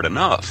push them hard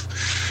enough.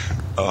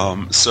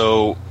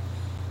 So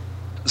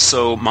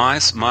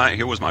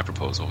here was my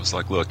proposal. It was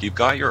look, you've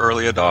got your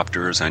early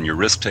adopters and your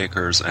risk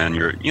takers and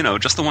your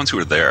just the ones who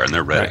are there and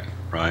they're ready,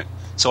 right?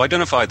 So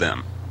identify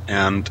them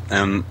and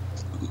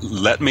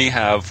let me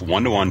have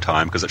one-to-one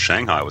time, because at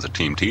Shanghai I was a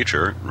team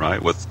teacher, right,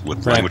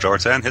 with language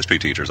arts and history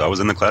teachers. I was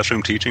in the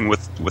classroom teaching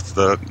with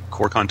the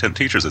core content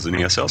teachers as an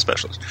ESL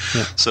specialist.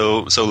 Yeah.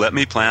 So let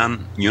me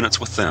plan units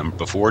with them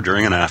before,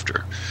 during, and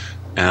after,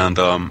 and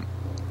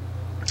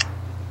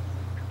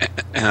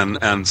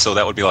so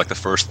that would be the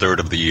first third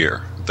of the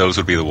year. Those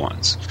would be the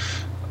ones.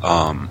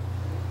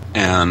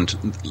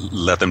 And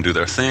let them do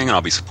their thing.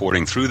 I'll be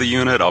supporting through the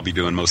unit. I'll be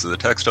doing most of the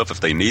tech stuff if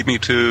they need me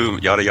to,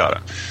 yada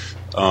yada.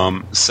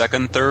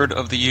 Second third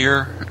of the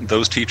year,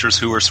 those teachers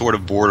who are sort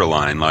of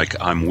borderline,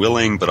 I'm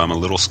willing but I'm a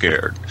little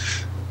scared.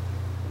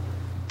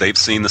 They've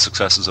seen the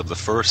successes of the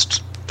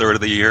first third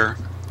of the year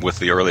with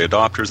the early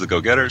adopters, the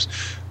go-getters,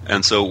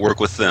 and so work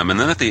with them. And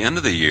then at the end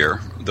of the year,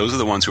 those are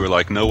the ones who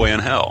are no way in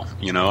hell.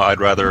 I'd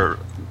rather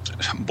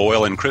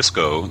boil in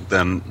Crisco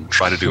than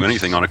try to do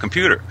anything on a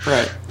computer.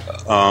 Right.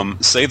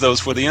 Save those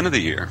for the end of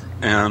the year,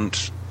 and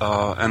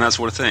that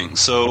sort of thing.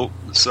 So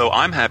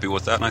I'm happy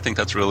with that, and I think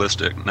that's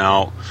realistic.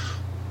 Now,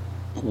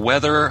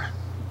 whether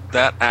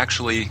that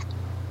actually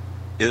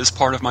is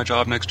part of my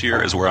job next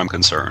year is where I'm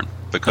concerned,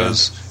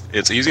 because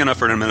it's easy enough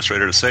for an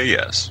administrator to say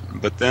yes,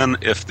 but then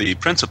if the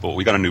principal,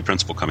 we got a new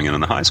principal coming in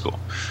the high school,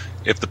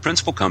 if the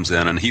principal comes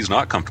in and he's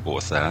not comfortable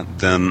with that,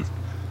 then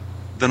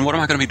what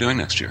am I going to be doing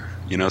next year?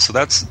 So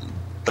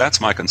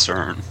that's my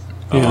concern.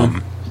 Yeah.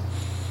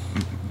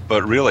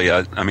 But really,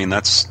 I mean,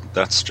 that's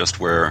just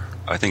where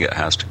I think it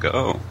has to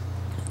go.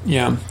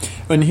 Yeah.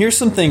 And here's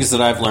some things that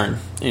I've learned,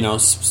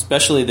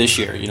 especially this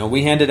year.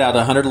 We handed out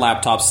 100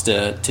 laptops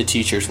to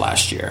teachers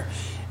last year.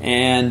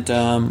 And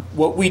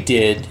what we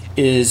did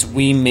is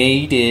we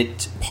made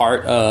it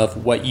part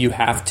of what you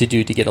have to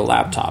do to get a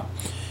laptop.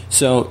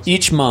 So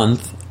each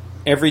month,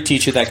 every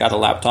teacher that got a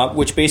laptop,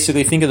 which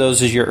basically think of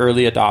those as your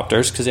early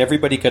adopters, because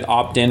everybody could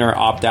opt in or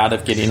opt out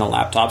of getting a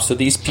laptop. So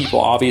these people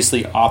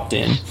obviously opt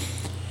in.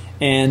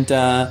 And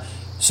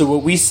so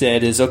what we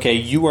said is, okay,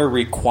 you are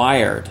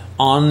required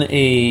on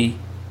a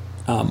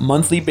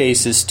monthly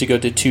basis to go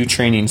to 2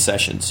 training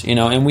sessions,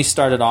 and we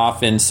started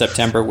off in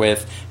September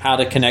with how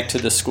to connect to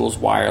the school's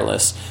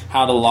wireless,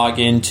 how to log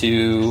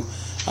into,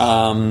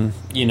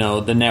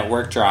 the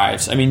network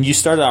drives. I mean, you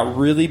started out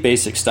really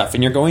basic stuff,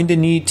 and you're going to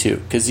need to,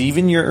 because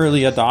even your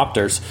early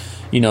adopters,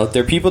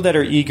 they're people that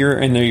are eager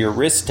and they're your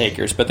risk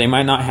takers, but they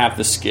might not have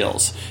the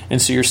skills.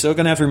 And so you're still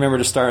going to have to remember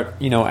to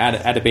start,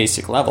 at a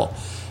basic level.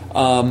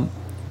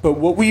 But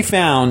what we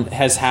found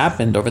has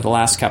happened over the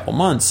last couple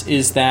months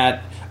is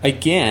that,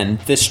 again,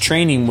 this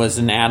training was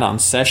an add-on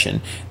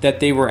session, that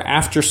they were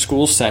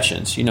after-school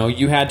sessions.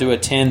 You had to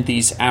attend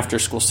these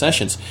after-school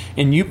sessions.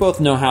 And you both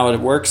know how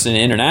it works in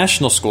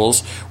international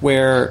schools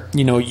where,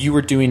 you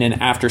were doing an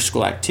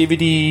after-school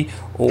activity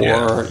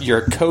or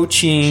you're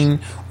coaching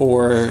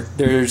or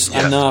there's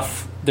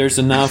enough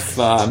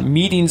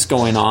meetings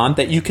going on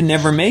that you can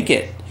never make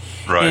it.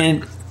 Right.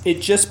 And it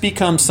just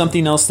becomes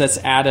something else that's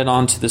added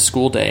on to the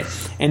school day.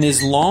 And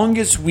as long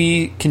as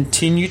we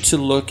continue to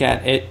look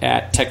at it,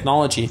 at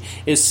technology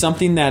is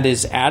something that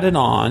is added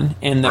on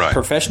and that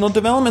professional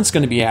development is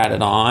going to be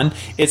added on,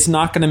 it's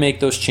not going to make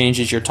those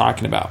changes you're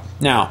talking about.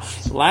 Now,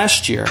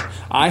 last year,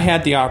 I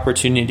had the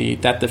opportunity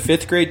that the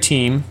 5th grade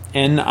team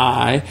and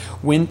I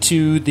went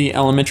to the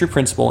elementary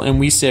principal and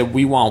we said,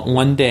 we want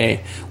one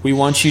day. We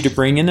want you to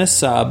bring in a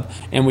sub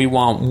and we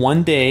want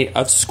one day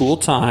of school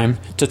time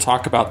to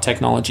talk about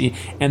technology.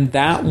 And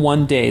that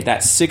one day,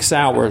 that 6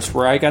 hours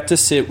where I got to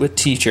sit with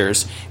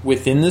teachers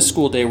within the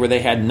school day where they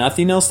had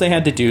nothing else they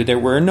had to do, there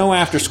were no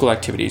after-school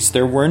activities,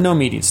 there were no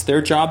meetings.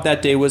 Their job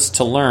that day was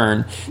to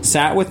learn,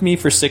 sat with me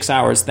for 6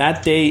 hours.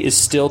 That day is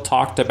still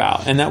talked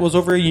about. And that was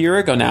over a year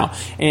ago now.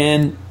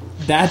 And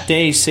that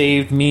day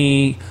saved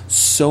me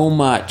so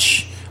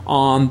much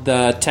on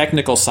the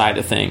technical side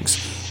of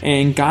things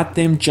and got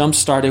them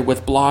jump-started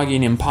with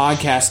blogging and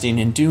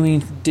podcasting and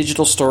doing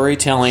digital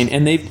storytelling,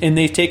 and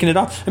they've taken it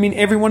off. I mean,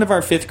 every one of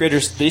our 5th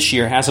graders this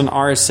year has an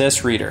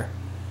RSS reader.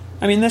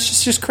 I mean,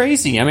 that's just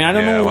crazy. I mean, I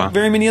don't know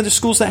very many other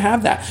schools that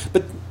have that.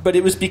 but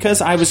it was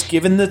because I was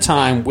given the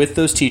time with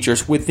those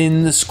teachers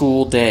within the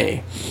school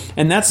day.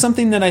 And that's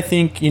something that I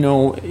think,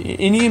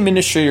 any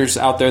administrators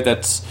out there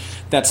that's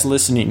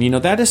listening,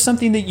 that is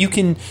something that you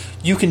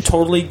can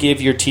totally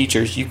give your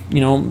teachers.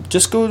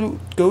 Just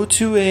go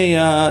to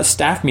a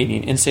staff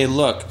meeting and say,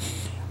 look,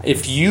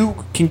 if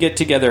you can get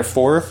together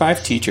 4 or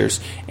 5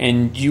 teachers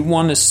and you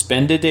want to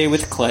spend a day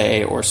with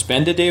Clay or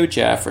spend a day with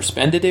Jeff or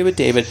spend a day with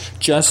David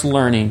just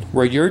learning,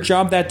 where your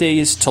job that day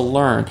is to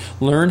learn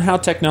how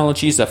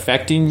technology is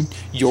affecting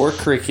your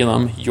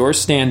curriculum, your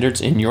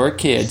standards, and your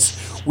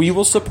kids, we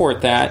will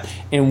support that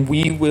and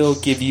we will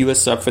give you a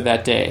sub for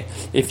that day.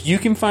 If you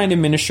can find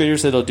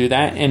administrators that'll do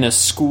that in a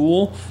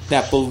school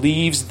that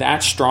believes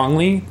that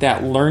strongly,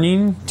 that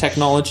learning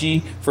technology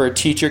for a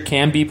teacher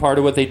can be part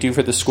of what they do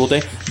for the school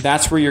day,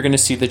 that's where you're going to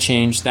see the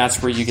change.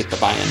 That's where you get the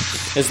buy-in.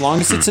 As long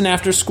as it's an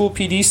after-school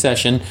PD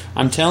session,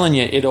 I'm telling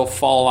you, it'll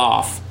fall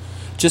off.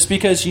 Just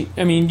because,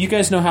 you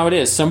guys know how it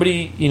is.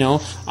 Somebody,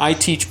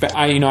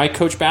 I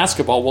coach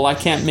basketball. Well, I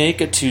can't make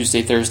a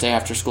Tuesday, Thursday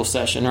after school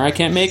session, or I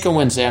can't make a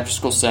Wednesday after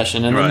school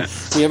session, and then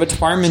we have a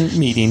department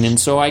meeting, and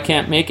so I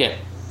can't make it.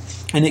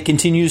 And it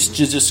continues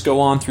to just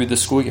go on through the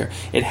school year.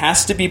 It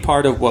has to be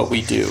part of what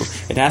we do.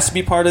 It has to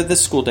be part of the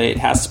school day. It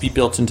has to be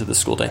built into the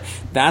school day.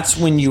 That's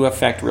when you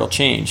affect real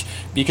change.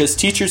 Because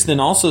teachers then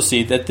also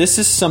see that this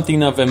is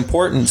something of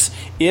importance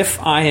if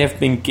I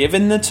have been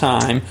given the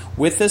time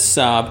with a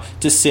sub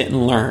to sit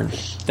and learn.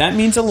 That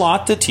means a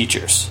lot to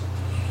teachers.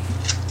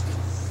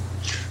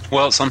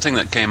 Well, something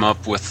that came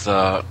up with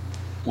our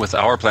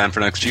plan for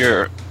next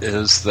year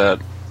is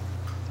that,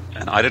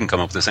 and I didn't come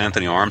up with this,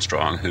 Anthony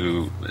Armstrong,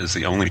 who is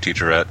the only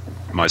teacher at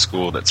my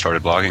school that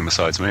started blogging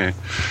besides me,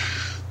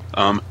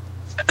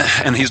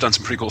 and he's done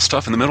some pretty cool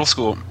stuff in the middle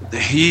school.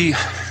 He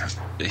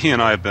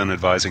and I have been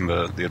advising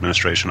the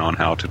administration on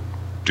how to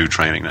do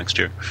training next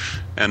year,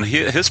 and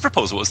his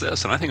proposal was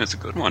this, and I think it's a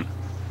good one.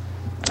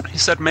 He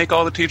said, make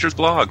all the teachers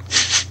blog.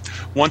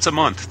 Once a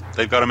month,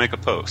 they've got to make a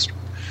post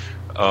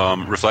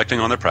reflecting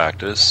on their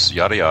practice,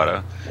 yada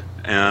yada,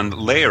 and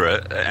layer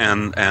it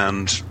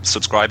and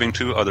subscribing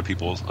to other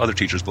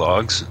teachers'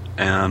 blogs,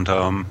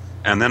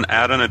 and then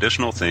add an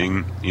additional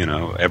thing.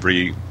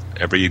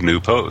 Every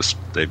new post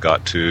they've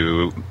got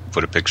to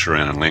put a picture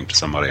in and link to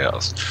somebody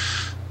else.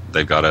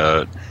 They've got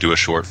to do a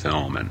short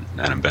film and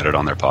embed it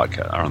on their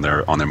podcast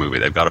or on their movie.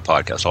 They've got a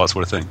podcast, all that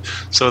sort of thing,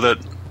 so that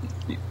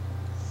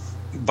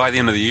by the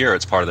end of the year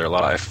it's part of their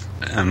life.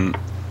 And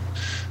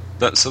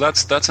so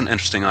that's an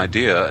interesting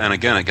idea, and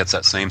again, it gets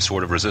that same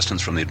sort of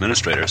resistance from the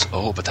administrators.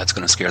 Oh, but that's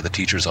going to scare the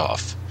teachers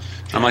off.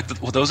 I'm like,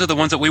 well, those are the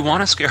ones that we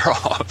want to scare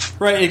off.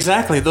 Right,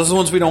 exactly. Those are the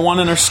ones we don't want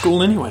in our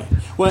school anyway.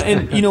 Well,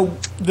 and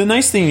the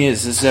nice thing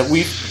is that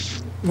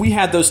we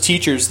had those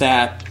teachers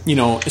that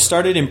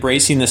started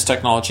embracing this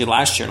technology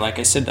last year. Like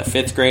I said, the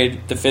fifth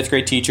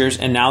grade teachers,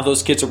 and now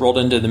those kids are rolled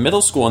into the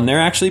middle school, and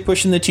they're actually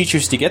pushing the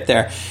teachers to get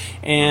there.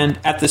 And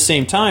at the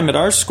same time, at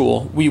our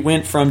school, we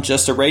went from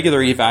just a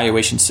regular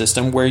evaluation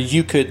system where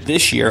you could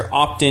this year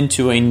opt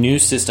into a new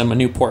system, a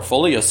new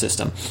portfolio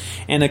system.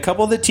 And a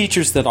couple of the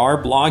teachers that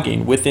are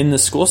blogging within the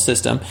school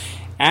system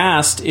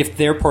asked if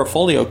their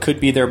portfolio could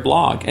be their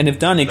blog, and have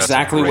done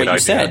exactly what you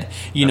said.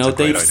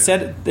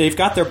 They've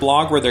got their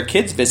blog where their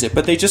kids visit,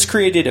 but they just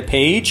created a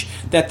page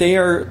that they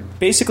are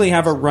basically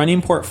have a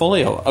running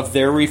portfolio of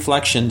their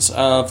reflections,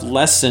 of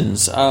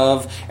lessons,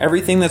 of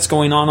everything that's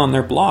going on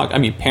their blog. I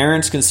mean,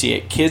 parents can see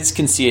it, kids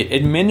can see it,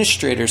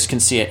 administrators can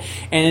see it.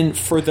 And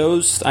for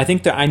those, I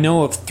think that I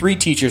know of 3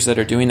 teachers that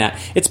are doing that.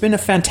 It's been a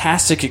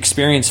fantastic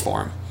experience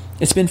for them.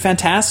 It's been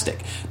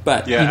fantastic.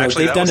 But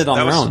they've done it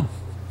on their own.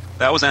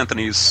 That was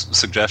Anthony's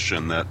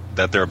suggestion, that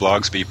their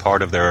blogs be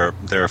part of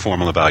their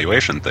formal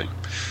evaluation thing.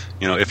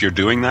 If you're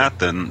doing that,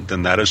 then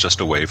that is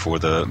just a way for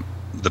the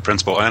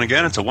principal. And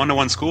again, it's a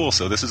 1-to-1 school,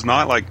 so this is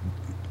not like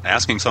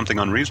asking something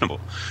unreasonable.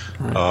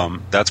 Right.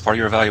 That's part of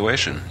your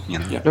evaluation.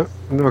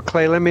 No,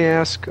 Clay, let me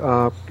ask,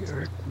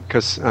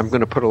 because I'm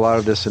going to put a lot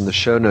of this in the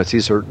show notes.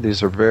 These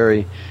are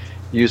very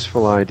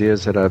useful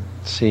ideas that I've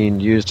seen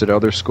used at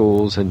other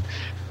schools, and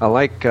I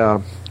like.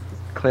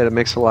 Clay, it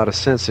makes a lot of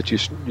sense that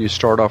you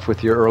start off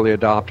with your early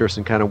adopters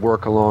and kind of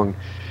work along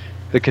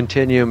the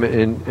continuum.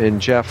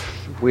 And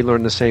Jeff, we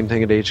learned the same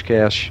thing at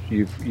HCAS.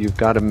 You've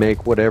got to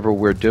make whatever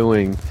we're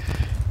doing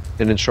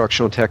in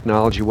instructional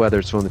technology, whether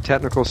it's on the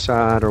technical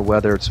side or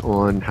whether it's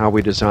on how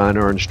we design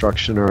our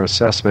instruction or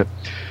assessment,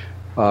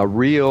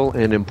 real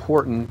and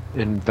important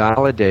and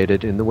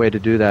validated. And the way to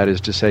do that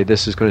is to say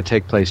this is going to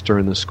take place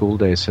during the school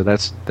day. So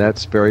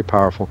that's very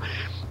powerful.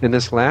 And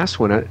this last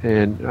one,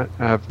 and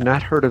I've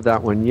not heard of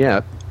that one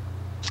yet,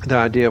 the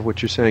idea of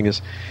what you're saying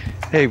is,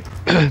 hey,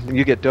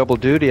 you get double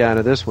duty out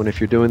of this one. If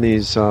you're doing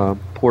these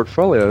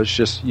portfolios,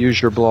 just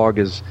use your blog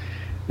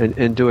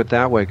and do it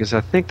that way. Because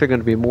I think there are going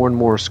to be more and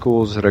more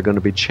schools that are going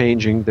to be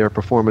changing their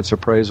performance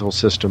appraisal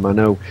system. I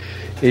know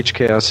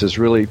HCAS is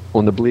really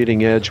on the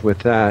bleeding edge with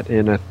that,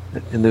 and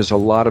there's a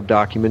lot of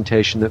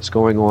documentation that's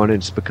going on, and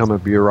it's become a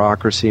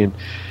bureaucracy.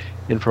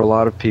 And for a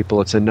lot of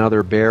people, it's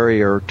another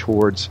barrier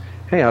towards,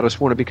 hey, I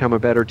just want to become a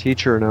better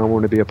teacher and I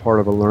want to be a part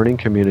of a learning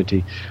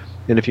community.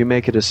 And if you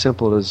make it as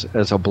simple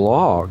as a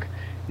blog,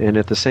 and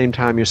at the same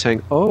time you're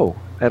saying, oh,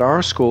 at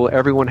our school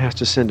everyone has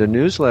to send a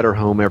newsletter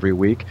home every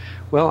week,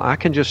 well, I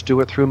can just do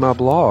it through my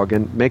blog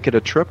and make it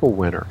a triple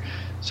winner.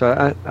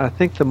 So I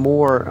think the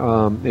more,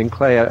 in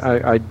Clay,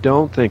 I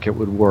don't think it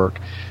would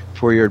work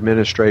for your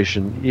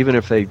administration, even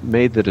if they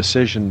made the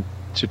decision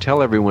to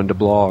tell everyone to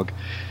blog,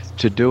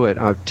 to do it.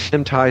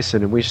 Tim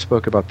Tyson, and we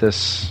spoke about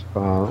this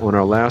on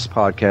our last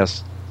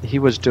podcast, he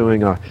was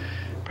doing a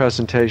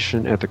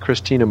presentation at the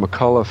Christina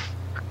McCullough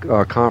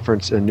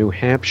conference in New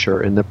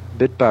Hampshire, in the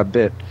Bit by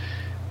Bit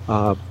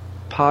blog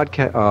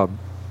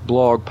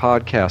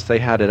podcast. They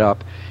had it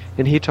up,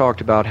 and he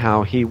talked about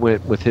how he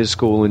went with his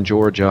school in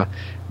Georgia,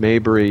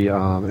 Mabry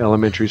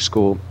Elementary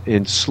School,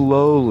 and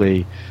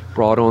slowly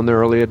brought on the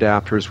early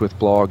adapters with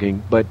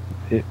blogging. But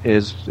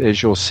as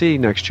you'll see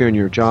next year in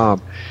your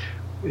job,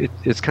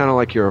 it's kind of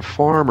like you're a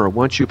farmer.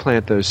 Once you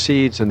plant those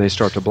seeds and they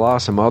start to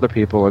blossom, other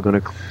people are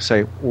going to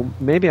say, well,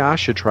 maybe I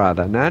should try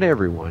that. Not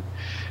everyone,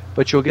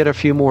 but you'll get a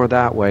few more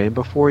that way. And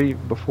before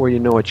you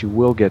know it, you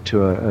will get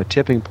to a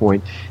tipping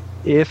point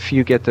if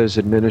you get those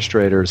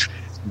administrators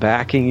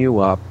backing you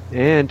up,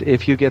 and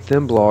if you get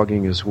them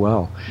blogging as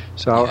well.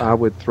 So I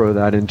would throw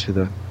that into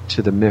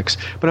the mix.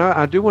 But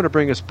I do want to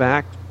bring us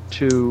back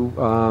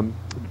to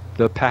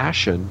the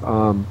passion.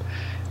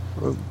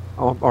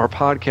 Our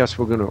podcast,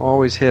 we're going to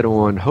always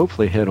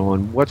hopefully hit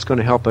on what's going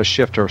to help us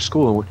shift our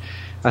school.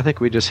 I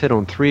think we just hit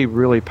on 3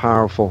 really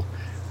powerful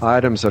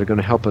items that are going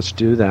to help us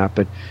do that.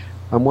 But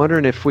I'm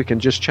wondering if we can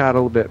just chat a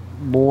little bit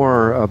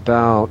more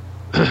about,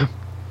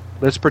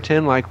 let's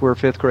pretend like we're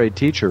 5th grade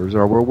teachers,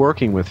 or we're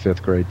working with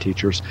 5th grade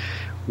teachers.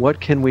 What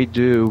can we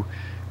do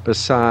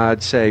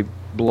besides, say,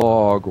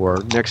 blog, or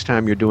next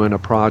time you're doing a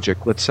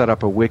project, let's set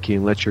up a wiki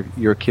and let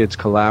your kids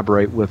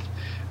collaborate with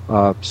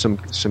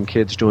some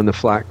kids doing the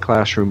Flat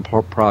Classroom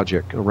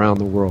project around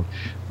the world.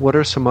 What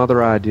are some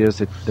other ideas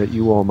that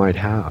you all might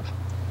have?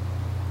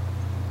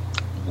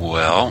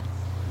 Well,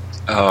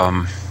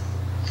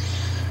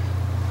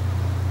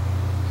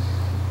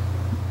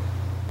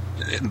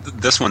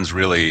 this one's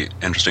really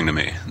interesting to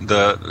me.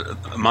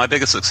 My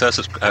biggest success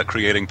at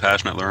creating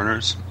passionate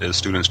learners is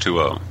Students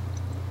 2.0,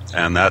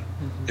 and that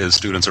is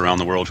students around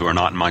the world who are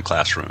not in my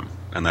classroom,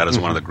 and that is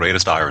one of the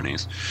greatest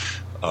ironies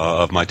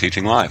of my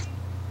teaching life.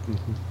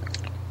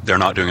 They're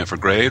not doing it for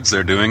grades.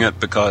 They're doing it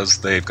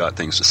because they've got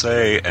things to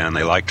say and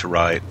they like to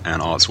write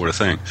and all that sort of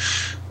thing.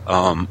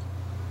 And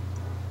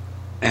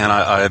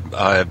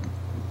I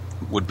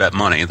would bet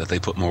money that they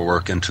put more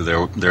work into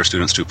their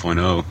Students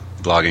 2.0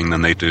 blogging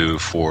than they do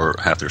for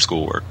half their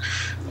schoolwork.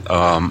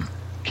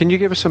 Can you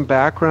give us some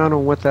background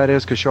on what that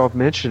is? Because y'all have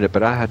mentioned it,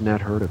 but I had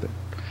not heard of it.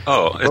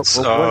 Oh, it's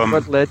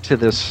what led to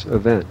this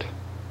event?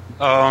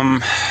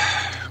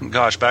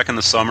 Gosh, back in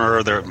the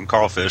summer,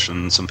 Carl Fish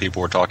and some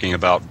people were talking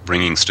about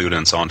bringing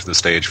students onto the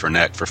stage for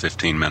NEC for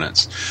 15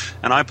 minutes.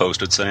 And I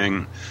posted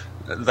saying,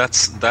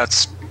 that's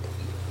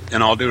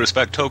in all due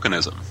respect,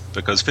 tokenism.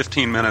 Because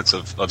 15 minutes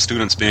of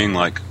students being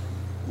like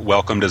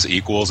welcomed as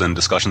equals in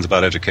discussions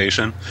about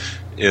education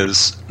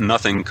is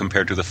nothing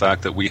compared to the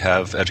fact that we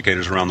have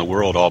educators around the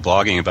world all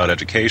blogging about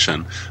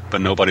education,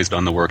 but nobody's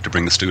done the work to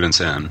bring the students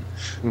in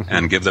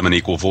and give them an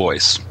equal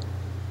voice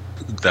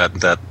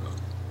that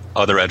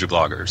other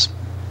edubloggers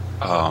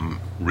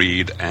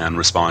read and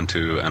respond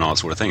to and all that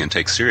sort of thing and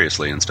take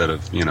seriously instead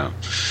of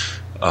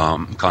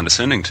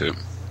condescending to.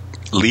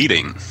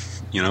 Leading,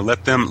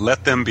 let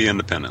them be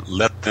independent,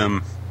 let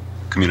them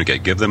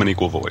communicate, give them an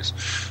equal voice.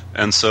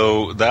 And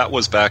so that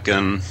was back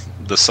in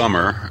the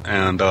summer,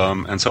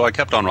 and so I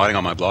kept on writing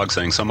on my blog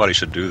saying somebody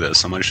should do this,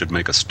 somebody should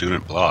make a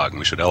student blog, and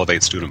we should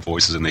elevate student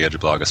voices in the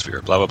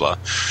edublogosphere, blah blah blah.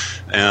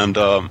 And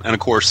of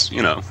course,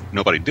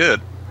 nobody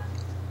did.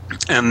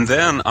 And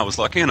then I was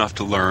lucky enough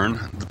to learn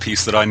the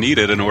piece that I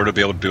needed in order to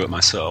be able to do it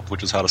myself,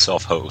 which is how to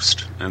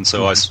self-host. And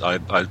so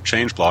I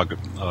changed Blog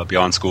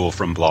Beyond School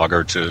from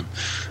Blogger to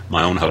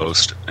my own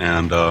host,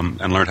 and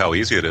learned how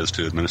easy it is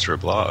to administer a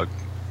blog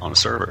on a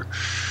server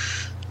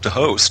to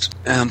host.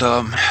 And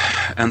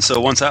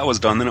so once that was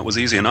done, then it was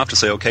easy enough to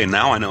say, okay,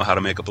 now I know how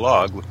to make a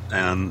blog.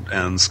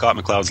 And Scott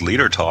McCloud's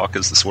Leader Talk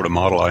is the sort of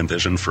model I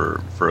envision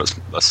for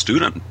a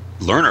student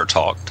learner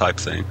talk type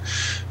thing.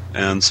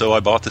 And so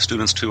I bought the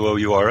Students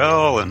 2.0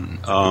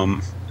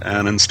 URL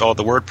and installed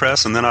the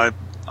WordPress, and then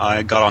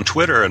I got on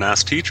Twitter and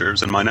asked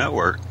teachers in my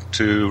network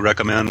to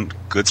recommend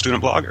good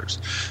student bloggers.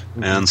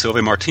 And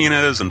Sylvia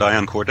Martinez and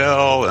Diane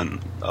Cordell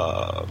and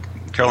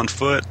Carolyn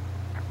Foote,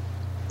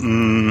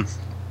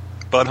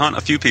 Bud Hunt,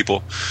 a few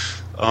people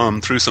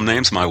threw some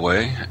names my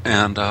way,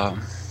 and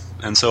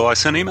so I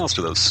sent emails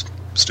to those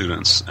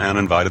students and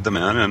invited them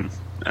in,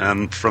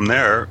 and from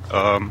there.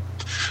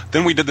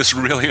 Then we did this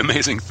really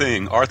amazing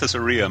thing. Arthas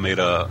Aria made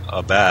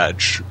a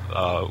badge.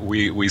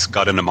 We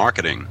got into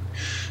marketing,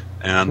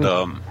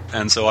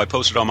 and so I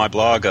posted on my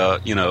blog,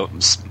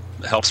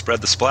 help spread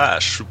the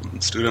splash.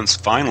 Students,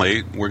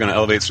 finally, we're going to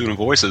elevate student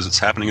voices. It's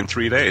happening in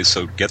 3 days.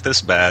 So get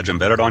this badge,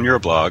 embed it on your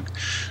blog,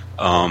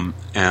 and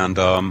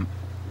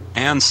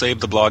save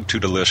the blog to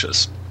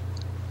Delicious.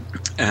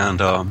 And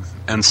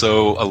And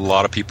so a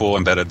lot of people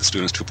embedded the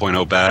Students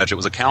 2.0 badge. It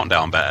was a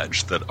countdown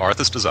badge that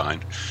Arthas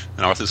designed,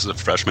 and Arthas is a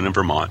freshman in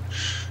Vermont,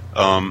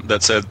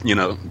 that said,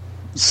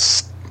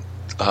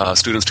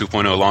 Students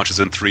 2.0 launches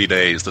in 3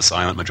 days, the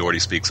silent majority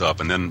speaks up,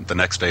 and then the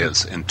next day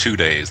is in 2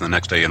 days, and the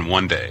next day in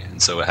 1 day.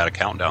 And so it had a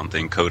countdown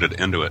thing coded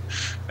into it.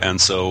 And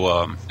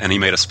so, and he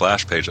made a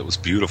splash page that was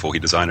beautiful. He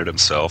designed it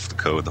himself, the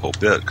code, the whole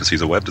bit, because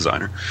he's a web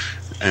designer.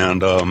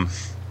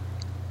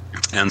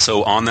 And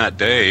so on that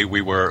day,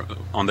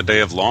 on the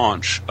day of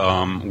launch,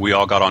 we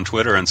all got on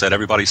Twitter and said,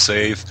 everybody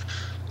save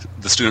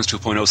the Students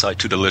 2.0 site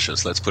to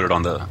Delicious. Let's put it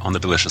on the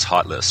Delicious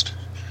hot list.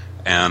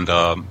 And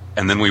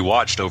then we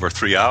watched over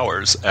 3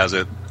 hours as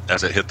it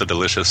hit the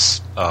Delicious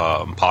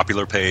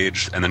popular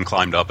page, and then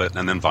climbed up it,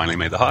 and then finally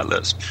made the hot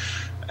list.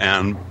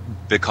 And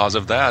because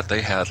of that,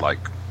 they had like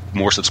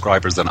more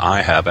subscribers than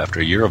I have after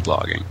a year of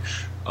blogging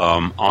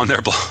on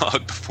their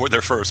blog before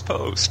their first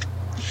post.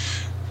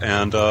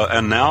 And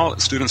now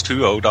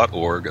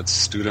students20.org,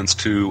 it's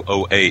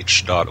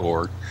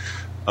students20h.org,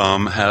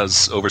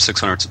 has over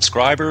 600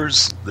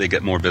 subscribers. They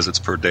get more visits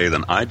per day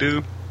than I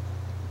do.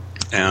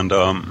 And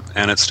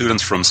it's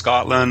students from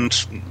Scotland,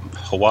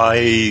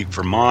 Hawaii,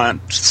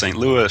 Vermont, St.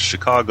 Louis,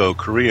 Chicago,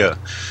 Korea,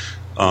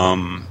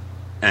 and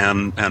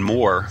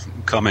more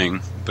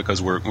coming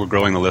because we're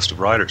growing the list of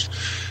writers.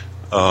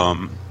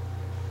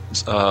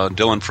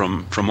 Dylan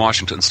from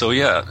Washington. So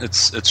yeah,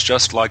 it's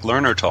just like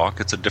Learner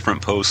Talk. It's a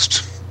different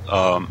post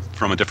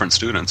from a different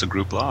student. It's a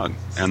group blog,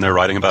 and they're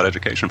writing about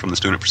education from the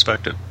student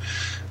perspective.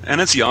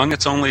 And it's young.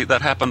 It's only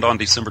that happened on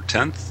December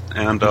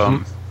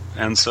 10th,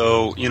 and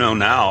so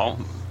now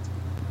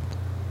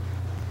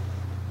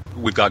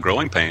we've got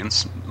growing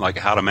pains, like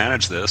how to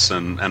manage this,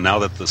 and now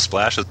that the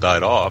splash has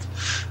died off,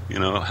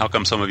 how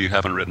come some of you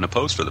haven't written a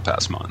post for the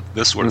past month?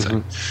 This sort of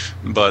thing.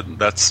 But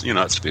that's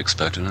that's to be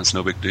expected, and it's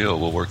no big deal.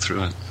 We'll work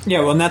through it. Yeah,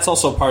 well, and that's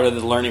also part of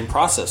the learning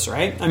process,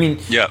 right? I mean,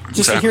 yeah, just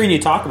exactly. Hearing you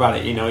talk about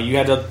it,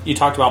 you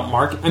talked about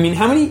market. I mean,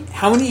 how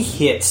many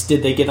hits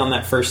did they get on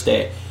that first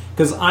day?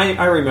 Because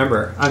I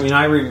remember. I mean,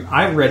 I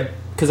read,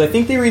 because I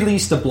think they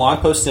released a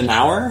blog post an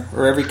hour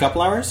or every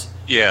couple hours.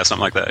 Yeah,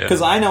 something like that. Yeah.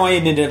 Because I know I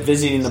ended up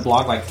visiting the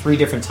blog like 3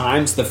 different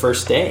times the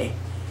first day.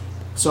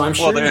 So I'm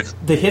sure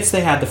the hits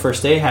they had the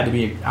first day had to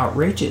be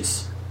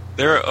outrageous.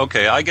 They're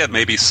okay. I get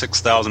maybe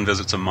 6,000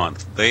 visits a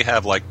month. They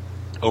have like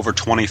over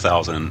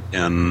 20,000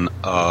 in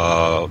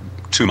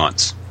 2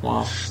 months.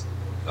 Wow.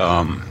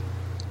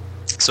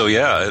 So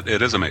yeah,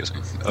 it is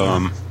amazing.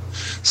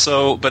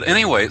 But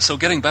anyway, so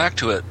getting back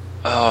to it,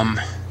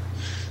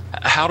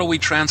 how do we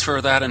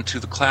transfer that into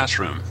the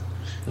classroom?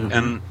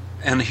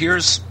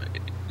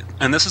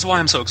 And this is why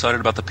I'm so excited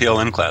about the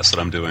PLN class that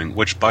I'm doing,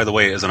 which, by the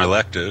way, is an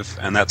elective,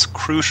 and that's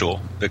crucial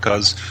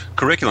because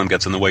curriculum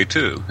gets in the way,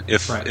 too.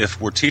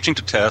 If we're teaching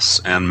to tests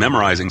and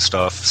memorizing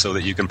stuff so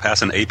that you can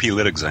pass an AP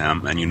Lit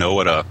exam and you know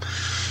what a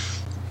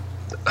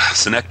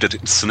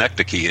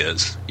synecdoche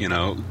is,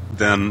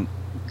 then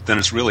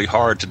it's really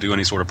hard to do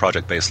any sort of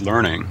project-based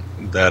learning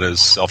that is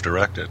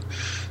self-directed.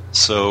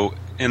 So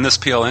in this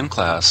PLN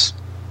class,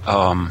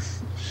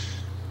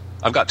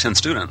 I've got 10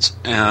 students,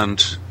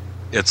 and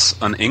it's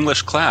an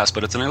English class,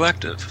 but it's an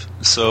elective.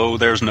 So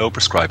there's no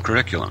prescribed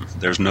curriculum.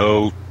 There's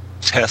no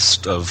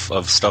test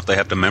of stuff they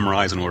have to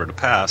memorize in order to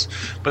pass.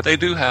 But they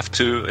do have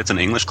to, it's an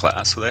English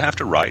class, so they have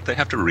to write, they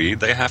have to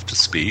read, they have to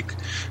speak,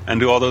 and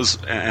do all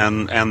those,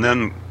 and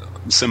then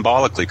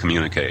symbolically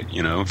communicate,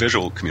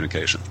 visual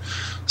communication.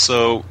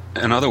 So,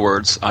 in other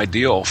words,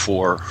 ideal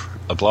for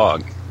a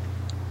blog.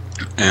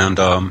 And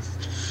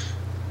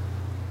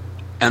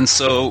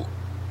so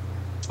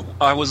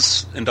I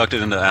was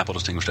inducted into Apple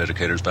Distinguished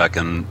Educators back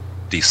in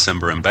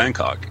December in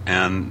Bangkok,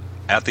 and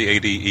at the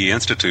ADE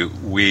Institute,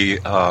 the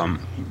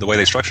way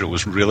they structured it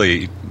was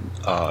really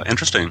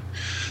interesting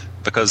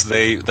because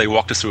they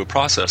walked us through a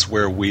process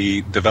where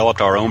we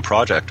developed our own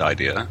project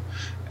idea,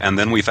 and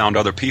then we found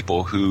other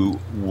people who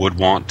would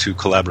want to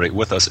collaborate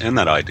with us in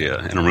that idea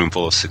in a room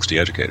full of 60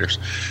 educators.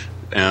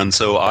 And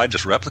so I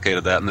just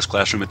replicated that in this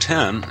classroom of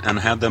 10 and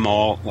had them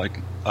all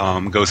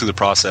go through the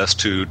process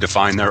to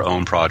define their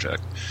own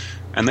project.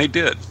 And they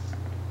did.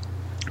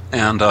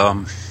 And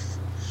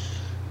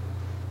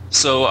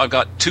so I've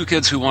got 2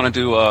 kids who want to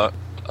do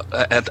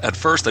at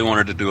first they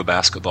wanted to do a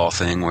basketball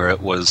thing where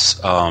it was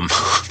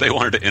they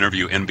wanted to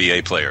interview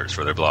NBA players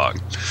for their blog.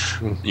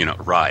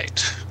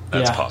 Right.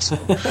 That's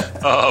possible.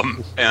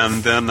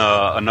 And then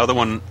another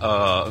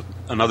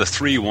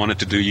 3 wanted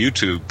to do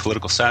YouTube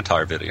political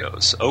satire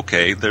videos.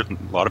 Okay, there's a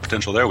lot of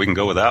potential there. We can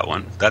go with that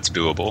one. That's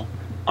doable,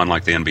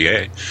 unlike the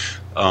NBA.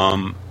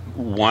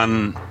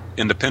 One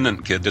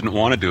independent kid didn't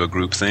want to do a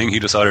group thing. He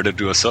decided to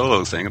do a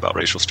solo thing about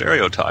racial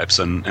stereotypes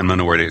and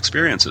minority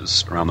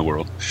experiences around the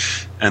world.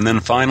 And then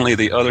finally,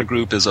 the other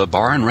group is a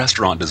bar and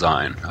restaurant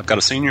design. I've got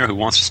a senior who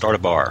wants to start a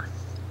bar.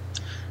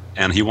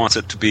 And he wants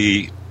it to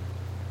be,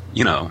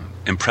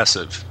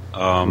 impressive,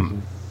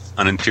 an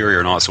interior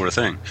and all that sort of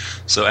thing.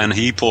 So, and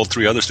he pulled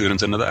 3 other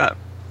students into that.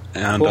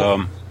 And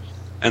cool.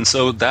 And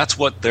so that's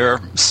what their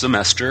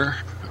semester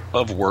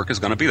of work is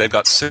going to be. They've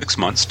got 6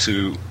 months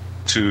to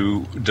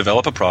to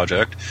develop a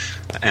project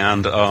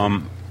and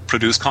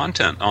produce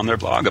content on their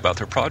blog about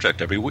their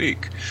project every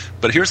week.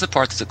 But here's the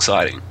part that's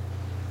exciting.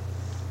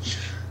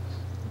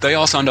 They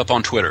all signed up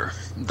on Twitter.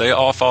 They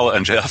all follow,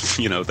 and Jeff,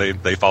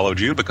 they followed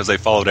you because they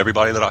followed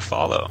everybody that I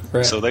follow.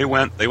 Right. So they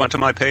went to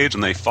my page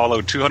and they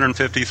followed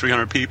 250,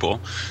 300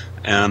 people,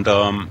 and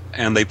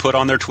they put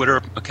on their Twitter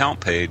account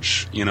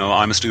page,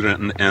 I'm a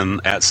student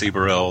in at C.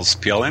 Burrell's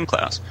PLN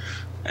class,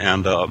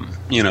 and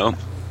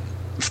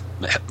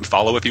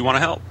follow if you want to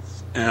help,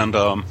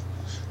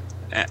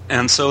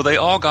 and so they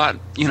all got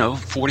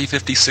 40,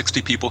 50,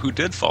 60 people who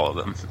did follow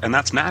them, and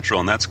that's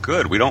natural and that's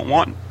good. We don't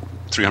want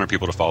 300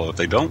 people to follow if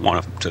they don't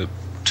want to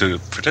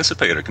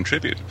participate or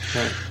contribute.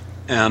 Right.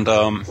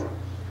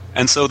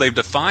 And so they've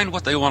defined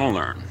what they want to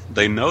learn.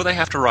 They know they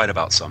have to write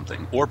about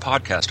something or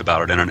podcast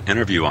about it in an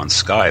interview on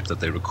Skype that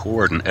they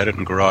record and edit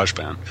in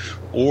GarageBand,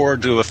 or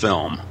do a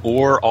film,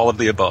 or all of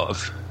the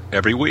above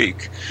every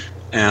week.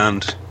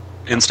 And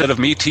instead of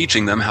me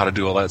teaching them how to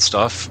do all that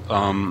stuff,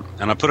 and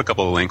I put a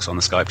couple of links on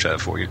the Skype chat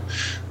for you,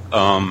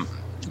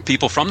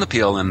 people from the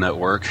PLN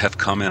network have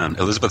come in.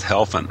 Elizabeth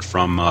Helfand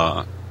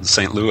from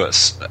St.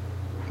 Louis,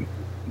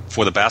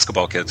 for the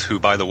basketball kids, who,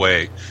 by the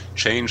way,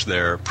 changed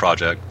their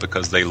project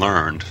because they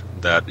learned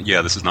that,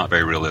 this is not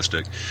very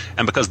realistic.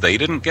 And because they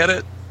didn't get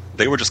it,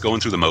 they were just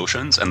going through the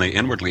motions, and they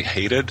inwardly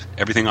hated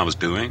everything I was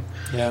doing.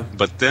 Yeah.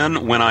 But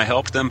then when I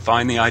helped them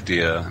find the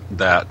idea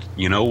that,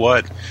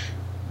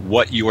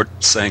 what you are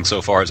saying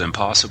so far is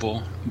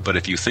impossible, but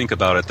if you think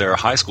about it, there are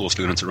high school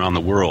students around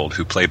the world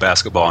who play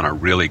basketball and are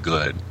really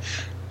good,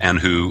 and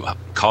who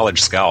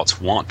college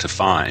scouts want to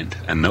find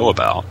and know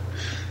about.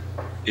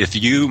 If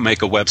you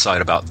make a website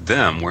about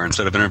them, where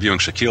instead of interviewing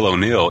Shaquille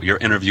O'Neal, you're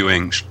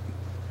interviewing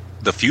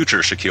the future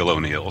Shaquille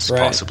O'Neals,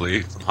 right,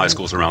 possibly high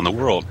schools around the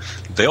world,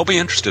 they'll be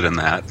interested in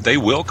that. They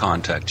will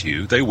contact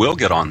you. They will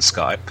get on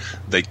Skype.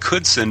 They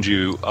could send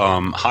you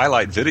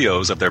highlight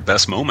videos of their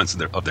best moments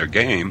of their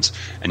games,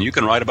 and you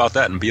can write about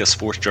that and be a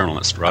sports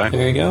journalist, right?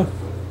 There you go.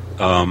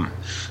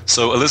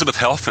 So Elizabeth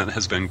Helfand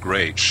has been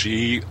great.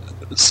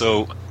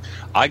 So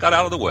I got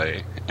out of the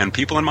way, and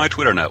people in my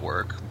Twitter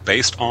network,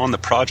 based on the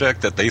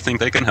project that they think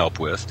they can help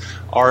with,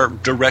 are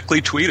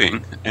directly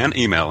tweeting and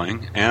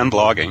emailing and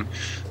blogging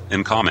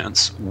in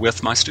comments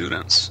with my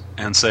students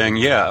and saying,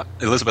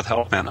 Elizabeth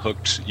Helfand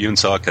hooked Yoon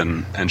Suk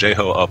and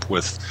Jae-ho up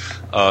with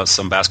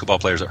some basketball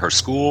players at her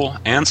school,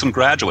 and some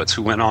graduates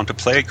who went on to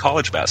play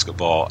college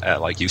basketball at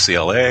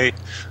UCLA.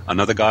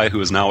 Another guy who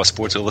is now a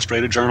Sports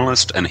Illustrated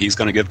journalist, and he's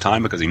going to give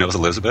time because he knows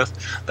Elizabeth.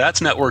 That's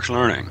networked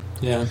learning.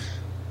 Yeah.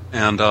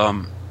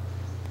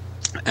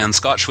 And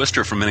Scott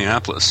Schwister from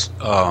Minneapolis,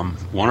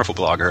 wonderful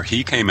blogger,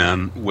 he came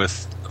in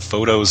with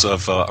photos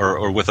of,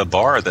 or with a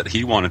bar that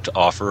he wanted to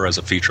offer as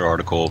a feature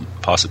article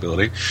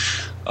possibility,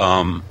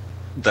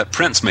 that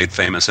Prince made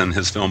famous in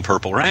his film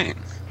Purple Rain.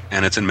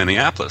 And it's in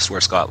Minneapolis, where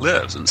Scott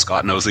lives, and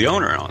Scott knows the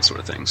owner and all that sort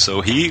of thing.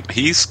 So he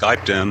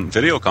Skyped in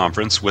video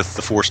conference with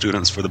the 4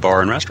 students for the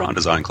bar and restaurant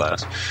design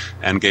class,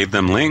 and gave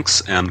them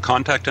links and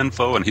contact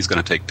info, and he's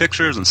going to take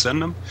pictures and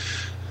send them.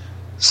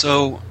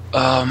 So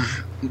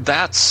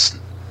that's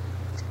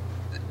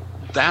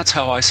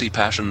how I see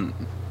passion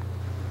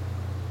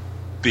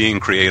being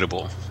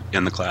creatable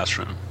in the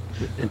classroom.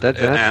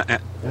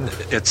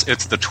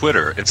 It's the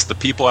Twitter. It's the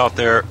people out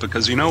there,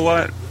 because you know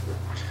what?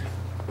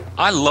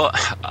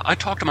 I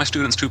talk to my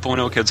students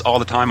 2.0 kids all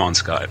the time on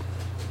Skype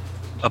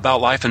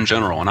about life in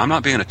general, and I'm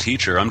not being a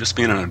teacher. I'm just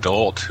being an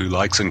adult who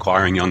likes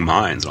inquiring young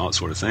minds and all that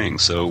sort of thing.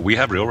 So we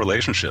have real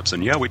relationships,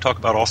 and we talk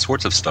about all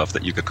sorts of stuff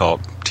that you could call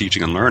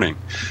teaching and learning,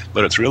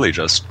 but it's really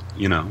just,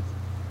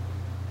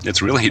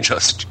 it's really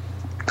just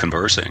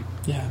conversing.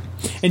 Yeah.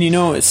 And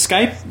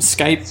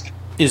Skype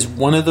is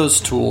one of those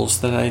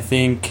tools that I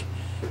think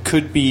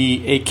could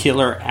be a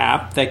killer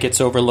app that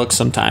gets overlooked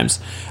sometimes.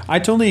 I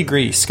totally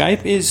agree.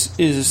 Skype is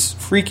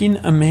freaking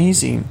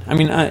amazing. I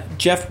mean,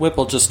 Jeff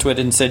Whipple just tweeted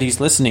and said he's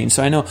listening,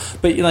 so I know.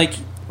 But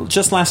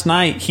just last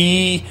night,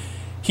 he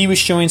was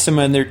showing some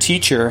of their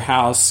teacher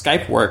how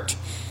Skype worked,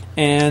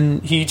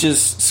 and he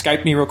just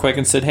Skyped me real quick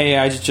and said, "Hey,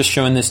 I was just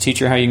showing this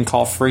teacher how you can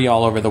call free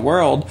all over the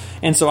world."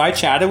 And so I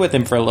chatted with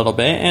him for a little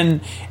bit,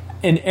 and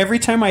every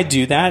time I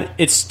do that,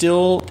 it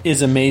still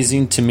is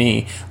amazing to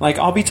me.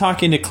 I'll be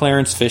talking to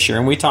Clarence Fisher,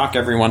 and we talk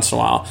every once in a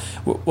while.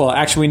 Well,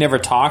 actually, we never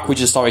talk. We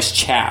just always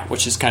chat,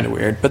 which is kind of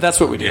weird, but that's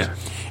what we do. Yeah.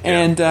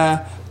 And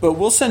but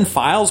we'll send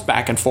files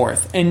back and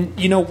forth. And,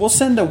 we'll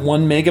send a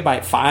 1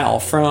 megabyte file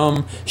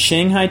from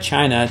Shanghai,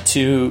 China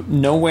to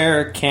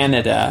Nowhere,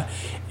 Canada,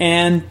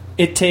 and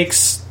it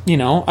takes,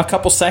 a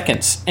couple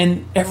seconds.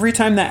 And every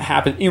time that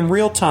happens, in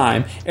real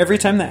time,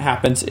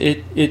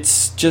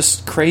 it's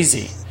just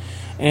crazy.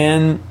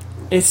 And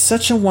it's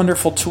such a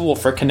wonderful tool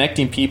for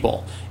connecting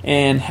people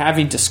and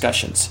having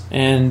discussions.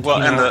 And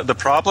the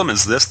problem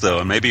is this, though,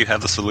 and maybe you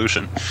have the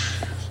solution.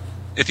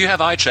 If you have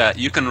iChat,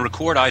 you can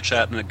record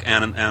iChat,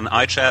 and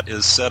iChat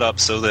is set up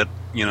so that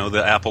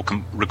the Apple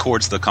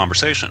records the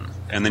conversation,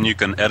 and then you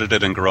can edit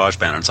it in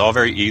GarageBand. And it's all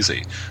very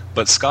easy.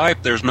 But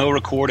Skype, there's no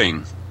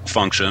recording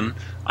function.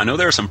 I know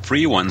there are some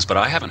free ones, but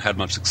I haven't had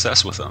much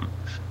success with them.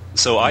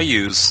 So I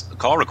use a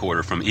call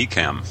recorder from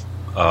eCam.com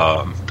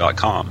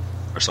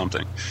or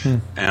something,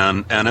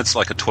 and it's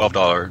like a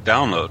 $12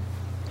 download,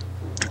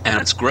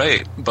 and it's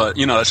great. But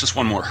that's just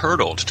one more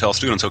hurdle to tell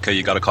students. Okay,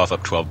 you got to cough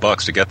up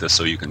 $12 to get this,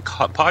 so you can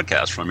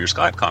podcast from your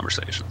Skype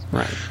conversations.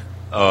 Right.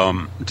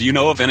 Do you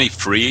know of any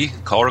free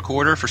call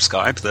recorder for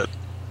Skype that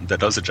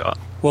does the job?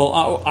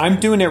 Well, I'm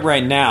doing it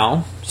right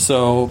now.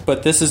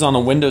 But this is on a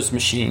Windows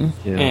machine,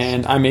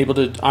 and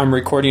I'm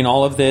recording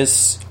all of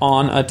this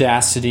on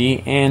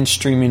Audacity and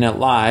streaming it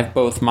live,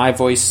 both my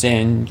voice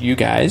and you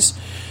guys.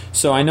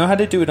 So I know how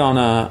to do it on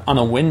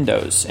a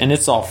Windows, and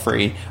it's all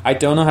free. I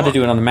don't know how to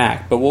do it on the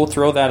Mac, but we'll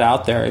throw that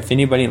out there. If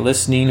anybody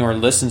listening or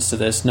listens to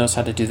this knows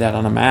how to do that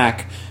on a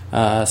Mac,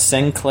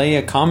 send Clay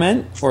a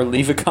comment or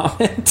leave a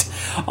comment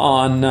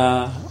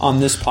on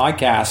this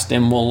podcast,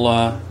 and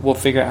we'll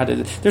figure out how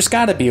to. There's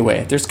got to be a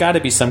way. There's got to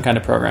be some kind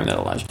of program that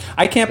allows you.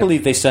 I can't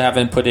believe they still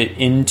haven't put it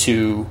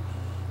into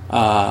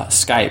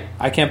Skype.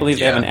 I can't believe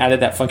they haven't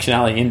added that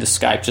functionality into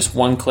Skype. Just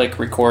one-click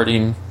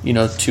recording,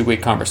 two-way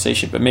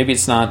conversation. But maybe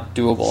it's not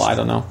doable. I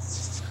don't know.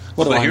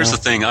 But here's the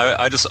thing.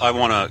 I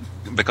want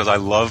to, because I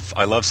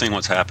love seeing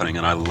what's happening,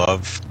 and I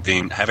love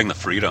having the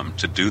freedom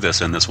to do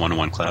this in this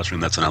one-to-one classroom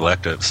that's an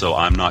elective. So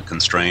I'm not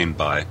constrained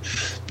by,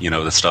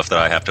 the stuff that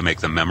I have to make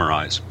them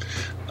memorize.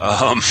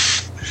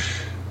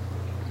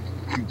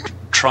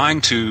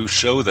 Trying to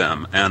show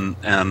them and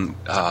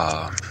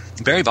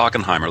Barry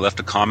Bockenheimer left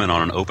a comment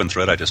on an open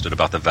thread I just did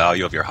about the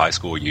value of your high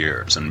school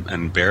years,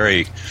 and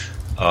Barry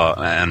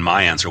and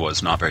my answer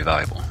was not very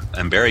valuable.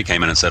 And Barry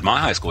came in and said my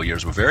high school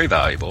years were very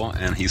valuable,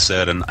 and he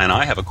said, and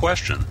I have a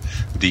question.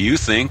 Do you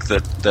think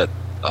that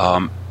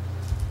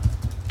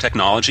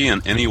technology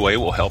in any way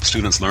will help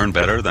students learn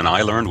better than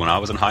I learned when I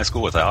was in high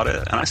school without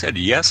it? And I said,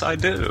 yes, I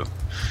do,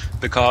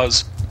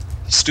 because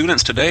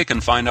students today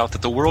can find out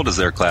that the world is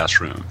their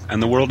classroom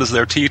and the world is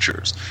their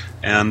teachers,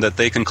 and that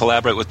they can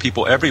collaborate with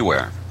people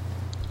everywhere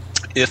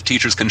if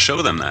teachers can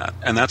show them that.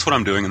 And that's what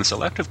I'm doing in this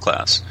elective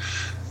class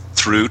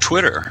through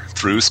Twitter,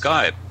 through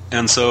Skype.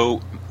 And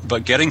so,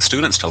 but getting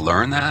students to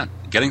learn that,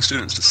 getting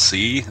students to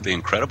see the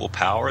incredible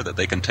power that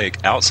they can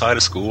take outside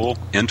of school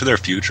into their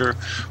future,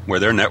 where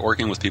they're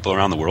networking with people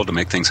around the world to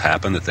make things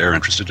happen that they're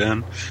interested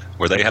in,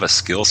 where they have a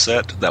skill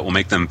set that will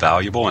make them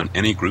valuable in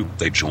any group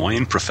they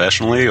join,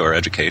 professionally or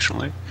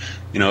educationally.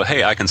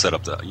 Hey, I can set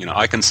up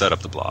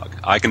the blog.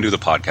 I can do the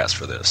podcast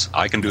for this.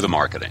 I can do the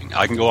marketing.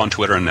 I can go on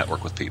Twitter and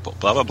network with people.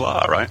 Blah blah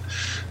blah. Right.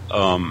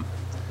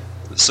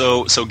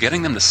 So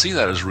getting them to see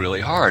that is really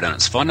hard, and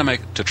it's fun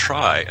to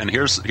try. And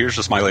here's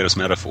just my latest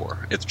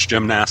metaphor. It's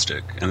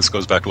gymnastic, and this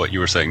goes back to what you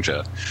were saying,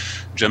 Jeff.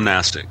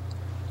 Gymnastic.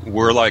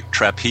 We're like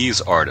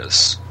trapeze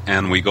artists,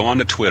 and we go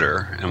onto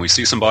Twitter, and we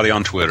see somebody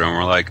on Twitter, and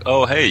we're like,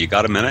 oh, hey, you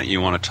got a minute? You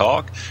want to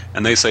talk?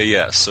 And they say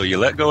yes. So you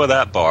let go of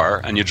that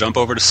bar, and you jump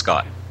over to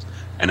Skype.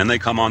 And then they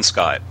come on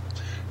Skype.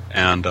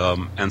 And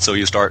so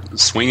you start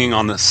swinging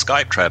on the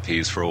Skype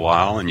trapeze for a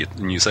while, and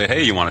you say,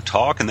 hey, you want to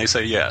talk? And they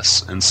say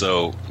yes. And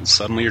so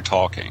suddenly you're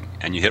talking,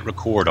 and you hit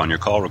record on your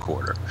call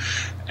recorder.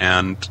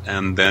 And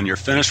then you're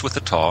finished with the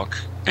talk,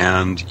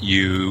 and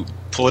you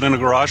pull it in a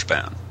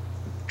GarageBand.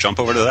 Jump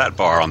over to that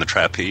bar on the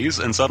trapeze,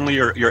 and suddenly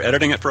you're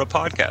editing it for a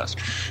podcast.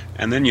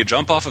 And then you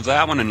jump off of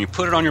that one, and you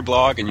put it on your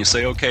blog, and you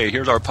say, okay,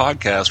 here's our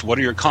podcast. What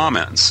are your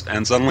comments?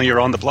 And suddenly you're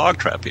on the blog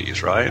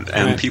trapeze, right?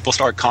 And people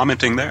start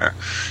commenting there.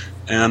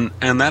 And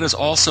that is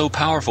also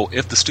powerful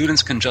if the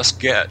students can just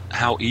get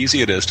how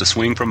easy it is to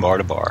swing from bar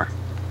to bar.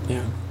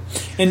 Yeah.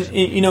 And,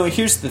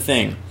 here's the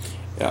thing.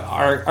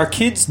 Our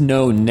kids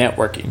know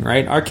networking,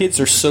 right? Our kids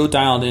are so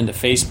dialed into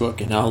Facebook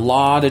and a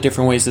lot of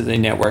different ways that they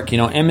network.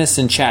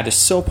 MSN Chat is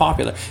so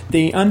popular.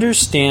 They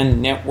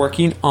understand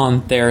networking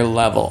on their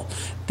level.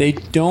 They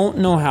don't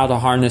know how to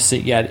harness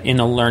it yet in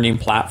a learning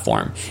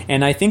platform.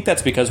 And I think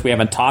that's because we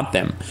haven't taught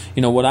them.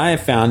 What I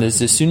have found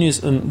is as soon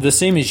as, the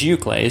same as you,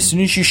 Clay, as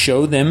soon as you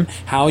show them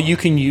how you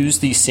can use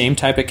these same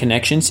type of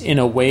connections in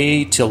a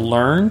way to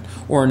learn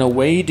or in a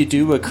way to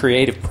do a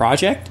creative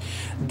project,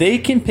 they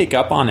can pick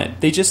up on it.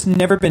 They just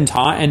never been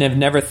taught and have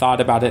never thought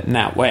about it in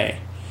that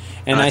way.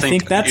 And I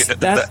think that's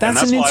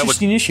an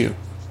interesting issue.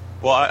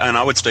 Well, and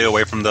I would stay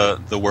away from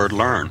the word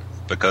learn.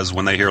 Because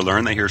when they hear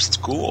learn, they hear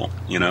school,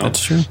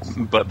 That's true.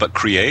 But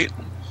create,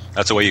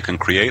 that's a way you can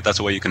create. That's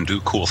a way you can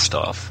do cool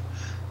stuff,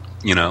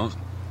 Yeah.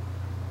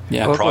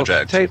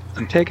 Project. Well,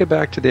 take it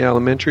back to the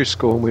elementary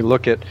school, and we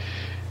look at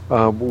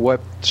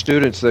what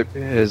students that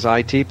as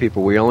IT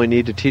people, we only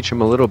need to teach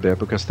them a little bit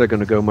because they're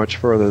going to go much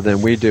further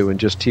than we do in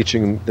just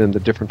teaching them the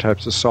different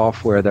types of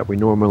software that we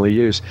normally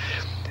use.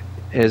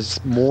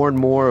 As more and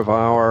more of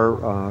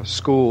our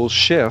schools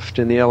shift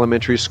in the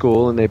elementary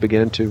school and they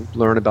begin to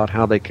learn about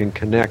how they can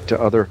connect to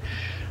other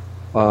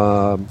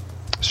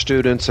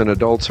students and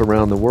adults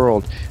around the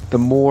world, the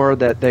more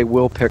that they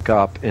will pick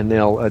up and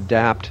they'll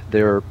adapt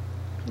their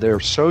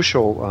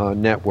social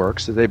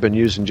networks that they've been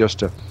using just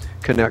to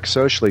connect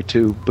socially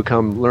to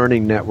become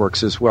learning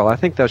networks as well. I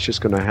think that's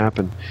just going to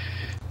happen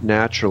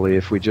naturally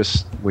if we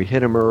hit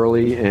them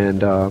early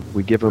and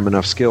we give them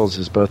enough skills,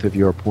 as both of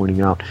you are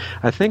pointing out.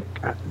 I think,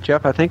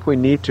 Jeff, we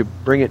need to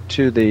bring it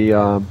to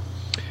the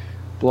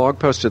blog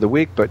post of the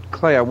week. But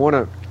Clay, I want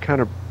to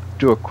kind of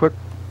do a quick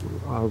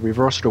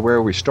reversal to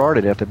where we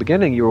started. At the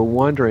beginning, you were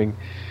wondering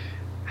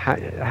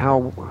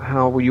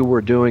how you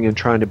were doing in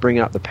trying to bring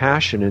out the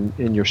passion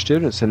in your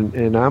students,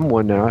 and I'm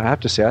one now. I have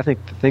to say, I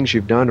think the things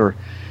you've done are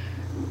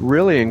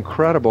really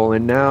incredible,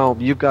 and now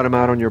you've got them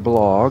out on your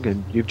blog,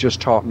 and you've just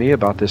taught me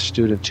about this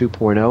Student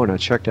 2.0, and I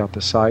checked out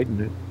the site,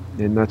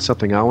 and that's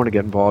something I want to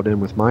get involved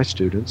in with my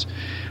students.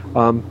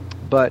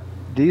 But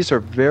these are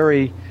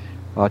very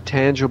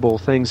tangible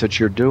things that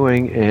you're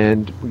doing,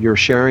 and you're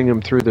sharing them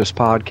through this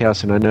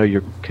podcast, and I know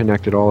you're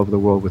connected all over the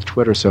world with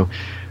Twitter, so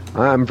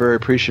I'm very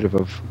appreciative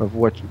of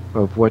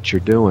what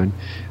you're doing.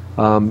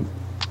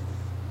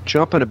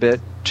 Jumping a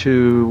bit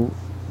to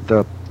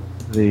the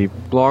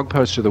blog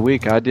post of the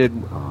week, I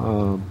did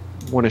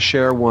want to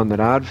share one that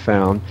I'd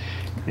found,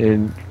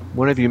 and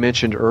one of you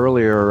mentioned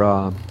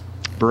earlier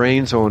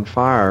Brains on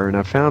Fire, and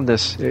I found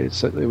this.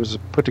 It was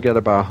put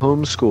together by a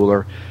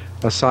homeschooler,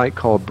 a site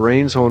called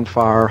Brains on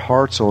Fire,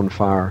 Hearts on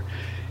Fire,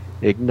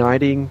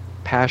 Igniting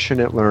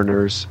Passionate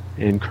Learners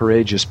and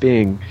Courageous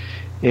Being.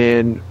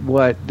 And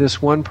what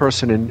this one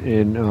person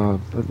in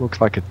it looks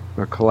like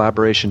a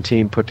collaboration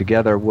team put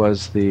together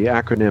was the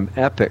acronym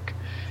EPIC.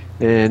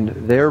 And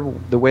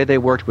the way they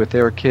worked with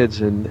their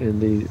kids in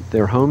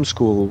their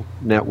homeschool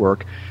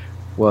network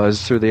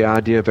was through the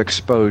idea of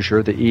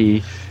exposure, the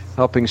E,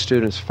 helping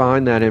students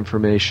find that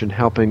information,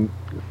 helping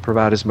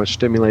provide as much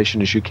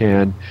stimulation as you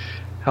can,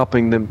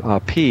 helping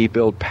them, P,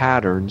 build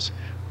patterns,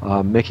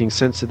 making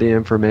sense of the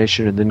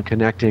information, and then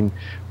connecting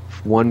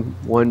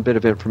one bit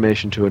of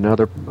information to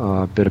another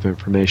bit of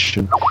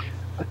information.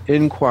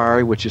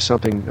 Inquiry, which is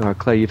something,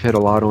 Clay, you've hit a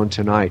lot on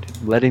tonight,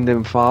 letting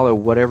them follow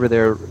whatever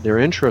their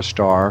interests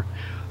are,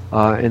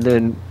 and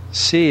then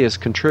C is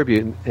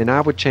contribute, and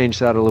I would change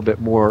that a little bit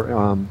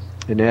more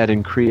and add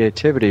in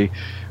creativity,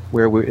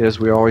 where we, as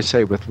we always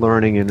say with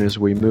learning, and as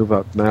we move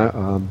up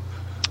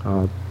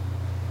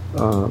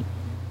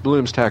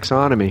Bloom's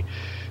taxonomy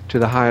to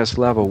the highest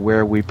level,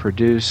 where we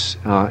produce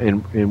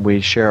and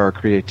we share our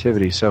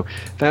creativity. So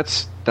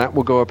that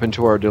will go up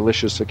into our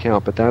Delicious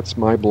account, but that's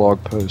my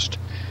blog post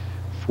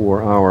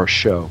for our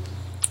show.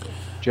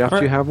 Jeff,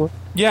 do you have one?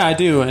 Yeah, I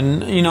do,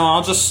 and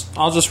I'll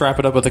just wrap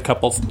it up with a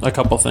couple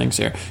things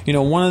here.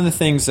 One of the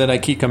things that I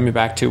keep coming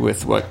back to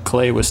with what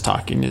Clay was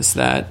talking is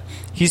that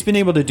he's been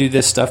able to do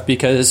this stuff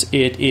because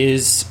it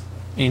is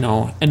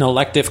an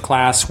elective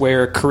class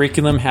where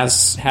curriculum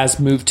has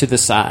moved to the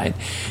side.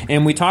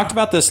 And we talked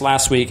about this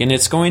last week, and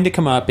it's going to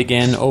come up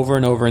again over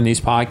and over in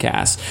these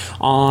podcasts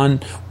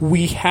on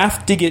we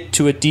have to get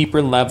to a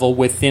deeper level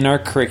within our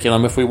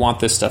curriculum if we want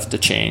this stuff to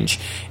change.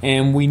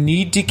 And we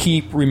need to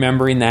keep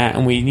remembering that,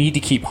 and we need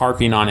to keep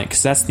harping on it,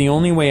 because that's the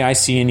only way I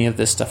see any of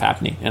this stuff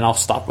happening. And I'll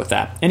stop with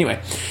that.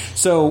 Anyway,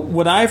 so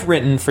what I've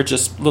written for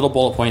just little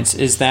bullet points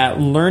is that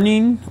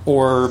learning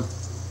or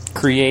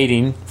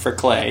creating for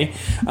Clay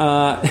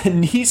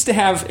needs to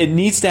have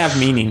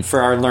meaning for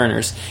our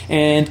learners,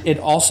 and it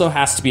also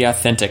has to be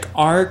authentic.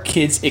 Our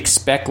kids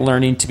expect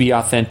learning to be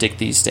authentic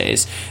these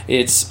days.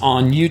 It's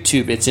on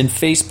YouTube, it's in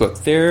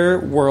Facebook. Their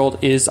world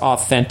is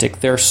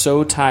authentic. They're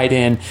so tied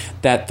in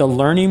that the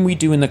learning we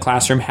do in the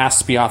classroom has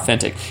to be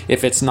authentic.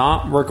 If it's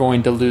not, we're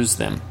going to lose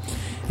them.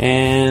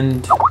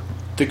 And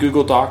the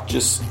Google Doc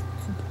just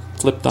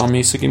flipped on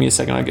me, so give me a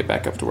second, I'll get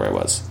back up to where I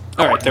was.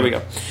 All right, there we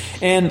go.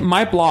 And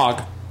my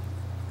blog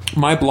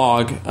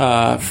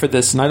for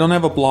this, and I don't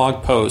have a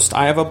blog post.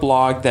 I have a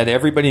blog that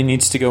everybody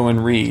needs to go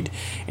and read.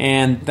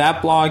 And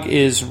that blog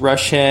is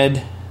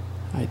Rushhead.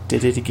 I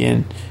did it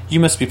again. You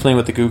must be playing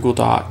with the Google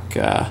Doc,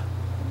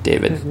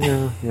 David.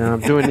 Yeah, I'm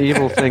doing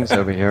evil things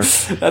over here.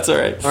 That's all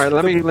right. All right,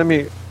 let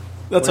me.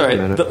 That's all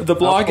right. The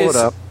blog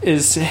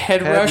is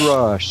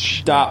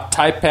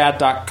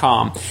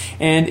headrush.typepad.com,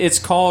 and it's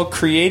called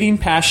Creating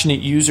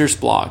Passionate Users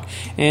Blog.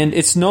 And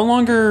it's no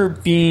longer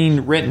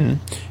being written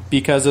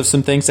because of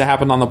some things that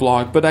happened on the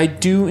blog, but I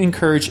do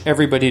encourage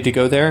everybody to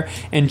go there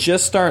and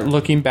just start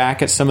looking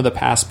back at some of the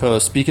past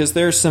posts, because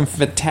there's some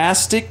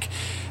fantastic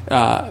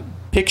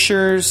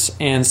pictures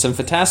and some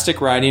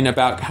fantastic writing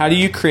about how do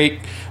you create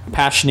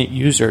passionate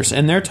users.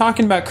 And they're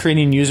talking about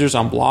creating users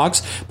on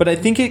blogs, but I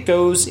think it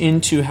goes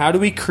into how do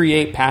we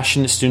create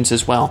passionate students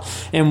as well.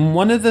 And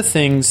one of the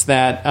things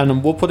that,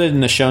 and we'll put it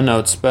in the show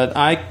notes, but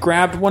I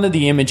grabbed one of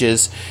the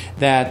images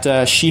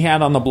that she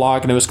had on the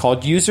blog, and it was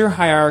called User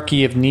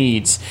Hierarchy of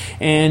Needs.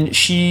 And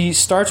she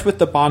starts with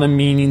the bottom,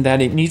 meaning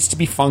that it needs to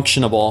be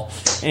functionable,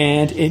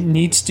 and it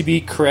needs to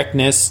be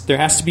correctness. There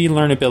has to be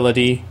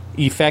learnability,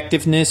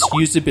 effectiveness,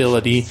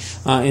 usability,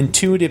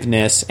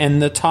 intuitiveness,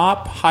 and the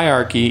top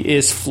hierarchy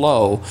is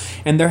flow.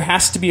 And there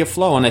has to be a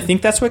flow, and I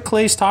think that's what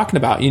Clay's talking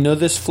about.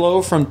 This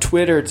flow from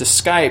Twitter to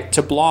Skype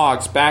to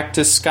blogs back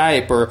to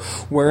Skype, or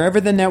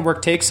wherever the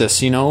network takes us,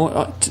 to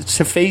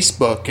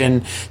Facebook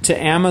and to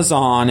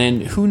Amazon,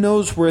 and who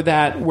knows where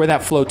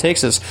that flow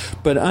takes us.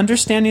 But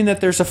understanding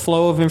that there's a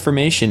flow of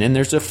information and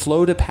there's a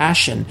flow to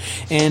passion,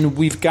 and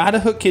we've got to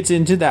hook kids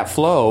into that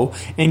flow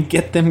and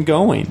get them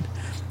going.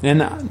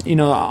 And,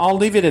 I'll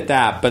leave it at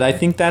that, but I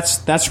think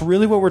that's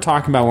really what we're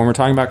talking about when we're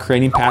talking about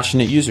creating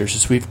passionate users,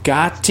 is we've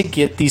got to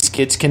get these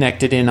kids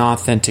connected in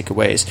authentic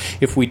ways.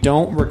 If we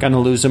don't, we're going to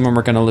lose them, and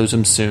we're going to lose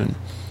them soon.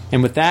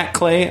 And with that,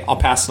 Clay, I'll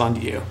pass it on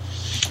to you.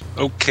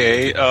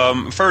 Okay.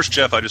 First,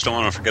 Jeff, I just don't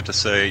want to forget to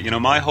say,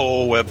 my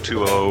whole Web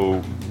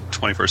 2.0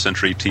 21st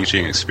century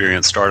teaching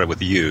experience started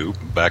with you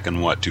back in,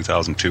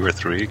 2002 or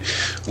 3,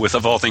 with,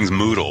 of all things,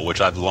 Moodle,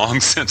 which I've long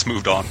since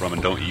moved on from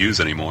and don't use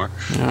anymore,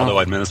 although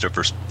I administer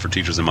for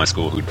teachers in my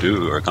school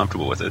who are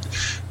comfortable with it.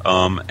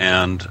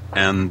 And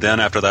then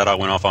after that, I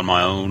went off on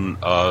my own,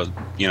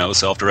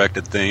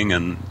 self-directed thing,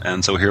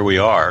 and so here we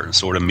are,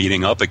 sort of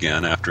meeting up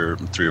again after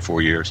 3 or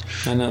 4 years.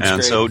 And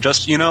great. So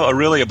just,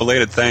 a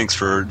belated thanks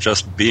for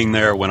just being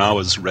there when I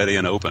was ready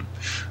and open.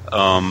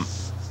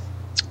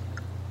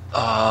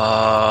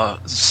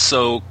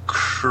 So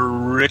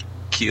curriculum,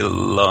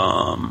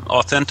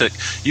 authentic.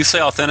 You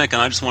say authentic,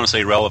 and I just want to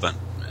say relevant.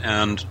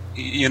 And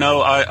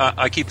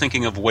I keep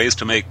thinking of ways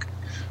to make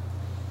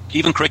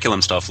even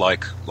curriculum stuff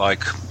like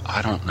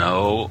I don't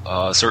know,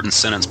 a certain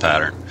sentence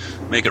pattern,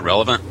 make it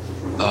relevant.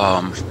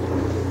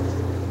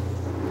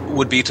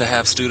 Would be to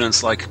have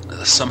students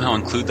somehow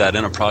include that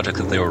in a project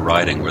that they were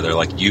writing, where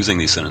they're using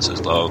these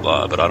sentences, blah blah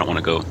blah. But I don't want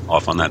to go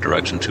off on that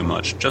direction too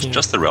much.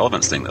 Just the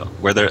relevance thing, though,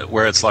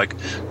 where it's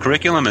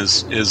curriculum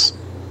is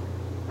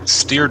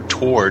steered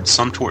towards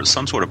some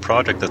sort of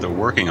project that they're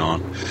working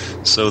on,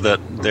 so that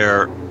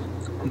they're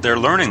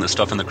learning the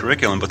stuff in the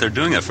curriculum, but they're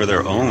doing it for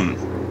their own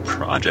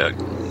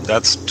project.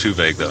 That's too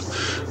vague, though.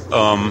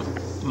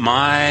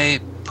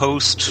 My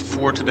post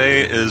for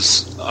today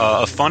is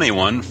a funny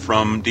one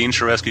from Dean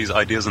Sharesky's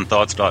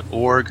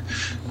ideasandthoughts.org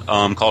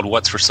called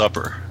What's for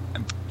Supper.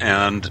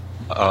 And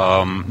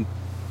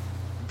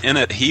in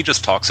it, he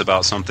just talks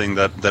about something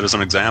that is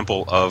an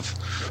example of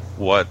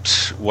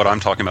what I'm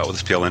talking about with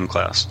this PLN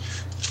class.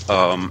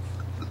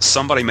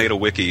 Somebody made a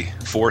wiki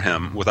for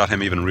him without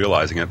him even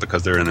realizing it,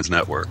 because they're in his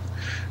network.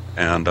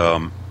 And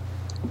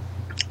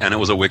it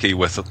was a wiki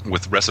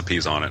with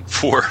recipes on it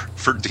for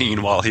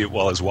Dean while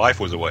his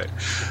wife was away.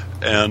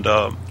 And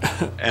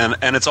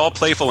it's all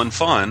playful and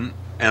fun.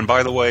 And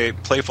by the way,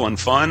 playful and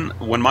fun,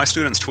 when my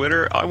students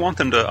Twitter, I want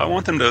them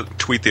to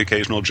tweet the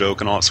occasional joke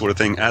and all that sort of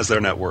thing as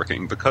they're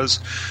networking, because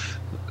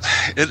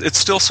it's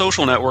still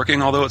social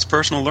networking, although it's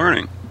personal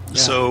learning. Yeah.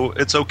 So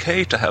it's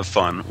okay to have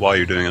fun while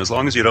you're doing it, as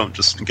long as you don't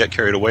just get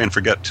carried away and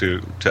forget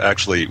to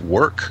actually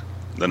work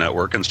the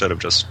network instead of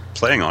just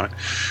playing on it.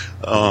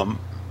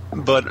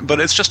 But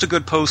it's just a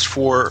good post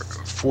for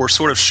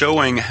sort of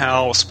showing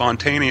how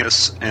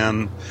spontaneous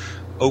and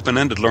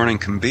open-ended learning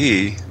can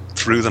be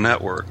through the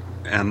network.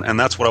 And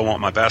that's what I want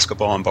my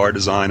basketball and bar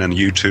design and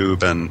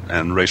YouTube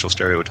and racial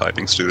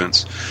stereotyping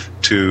students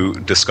to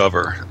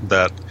discover,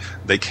 that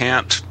they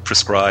can't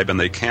prescribe and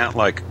they can't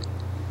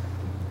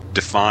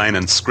define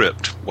and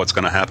script what's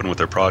going to happen with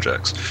their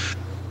projects.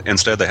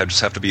 Instead, they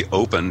just have to be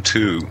open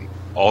to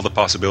all the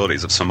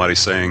possibilities of somebody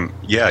saying,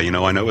 yeah,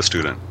 I know a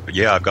student.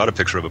 Yeah, I've got a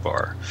picture of a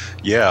bar.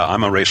 Yeah,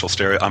 I'm a racial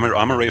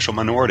I'm a racial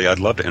minority. I'd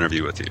love to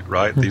interview with you,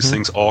 right? Mm-hmm. These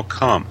things all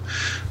come.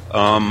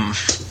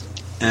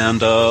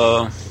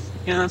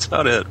 Yeah, that's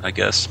about it, I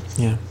guess.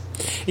 Yeah.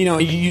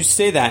 You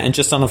say that, and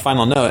just on a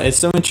final note, it's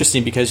so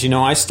interesting because,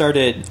 I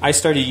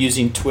started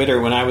using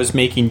Twitter when I was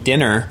making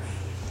dinner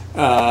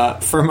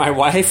for my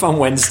wife on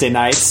Wednesday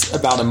nights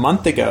about a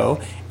month ago.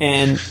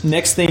 And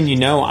next thing you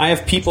know, I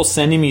have people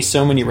sending me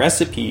so many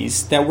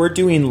recipes that we're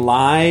doing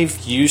live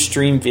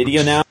Ustream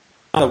video now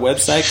on a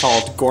website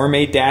called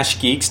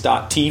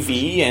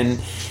gourmet-geeks.tv. And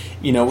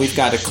we've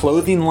got a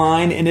clothing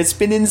line, and it's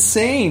been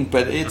insane.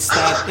 But it's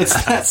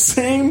that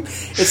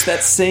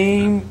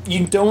same.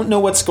 You don't know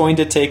what's going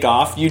to take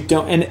off. You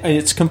don't, and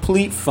it's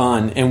complete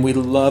fun, and we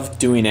love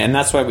doing it, and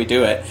that's why we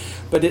do it.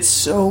 But it's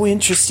so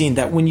interesting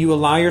that when you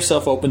allow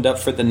yourself opened up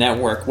for the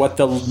network, what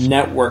the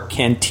network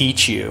can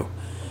teach you,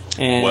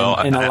 and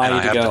allow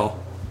you to go.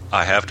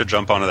 I have to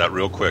jump onto that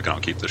real quick, and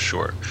I'll keep this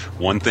short.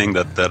 One thing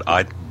that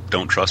I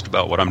don't trust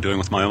about what I'm doing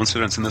with my own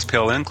students in this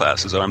PLN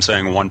class is that I'm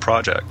saying one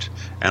project.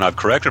 And I've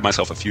corrected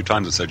myself a few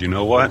times and said, you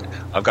know what?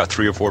 I've got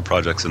 3 or 4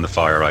 projects in the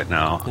fire right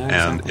now. Yeah,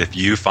 and exactly. If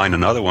you find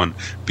another one,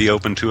 be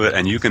open to it,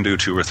 and you can do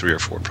 2 or 3 or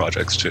 4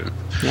 projects too.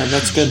 Yeah,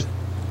 that's good.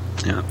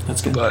 Yeah.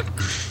 That's good. But,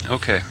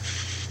 okay.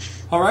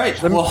 All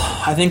right. Well,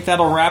 I think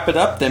that'll wrap it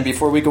up then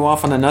before we go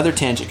off on another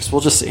tangent, because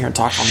we'll just sit here and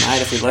talk all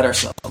night if we let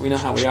ourselves. We know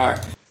how we are.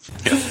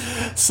 Yeah.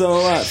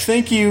 So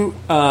thank you,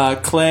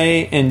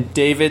 Clay and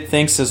David.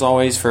 Thanks, as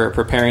always, for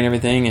preparing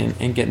everything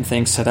and getting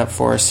things set up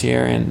for us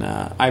here. And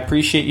I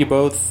appreciate you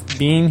both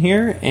being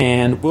here.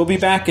 And we'll be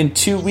back in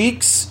 2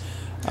 weeks.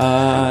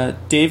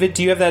 David,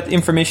 do you have that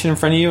information in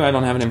front of you? I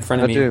don't have it in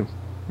front of me. I do.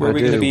 Where are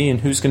we going to be, and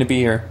who's going to be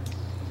here?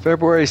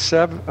 February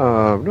 7th,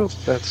 no,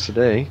 that's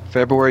today.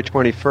 February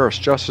 21st,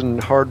 Justin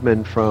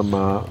Hardman from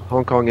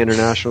Hong Kong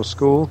International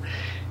School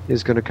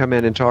is going to come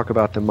in and talk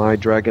about the My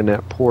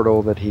Dragonet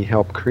portal that he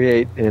helped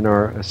create. And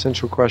our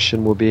essential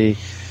question will be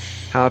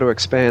how to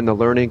expand the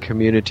learning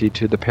community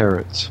to the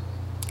parents.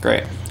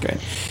 Great.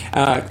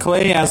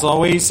 Clay, as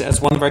always,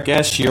 as one of our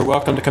guests, you're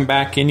welcome to come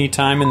back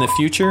anytime in the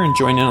future and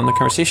join in on the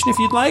conversation if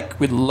you'd like.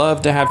 We'd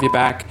love to have you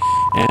back.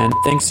 And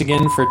thanks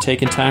again for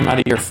taking time out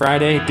of your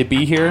Friday to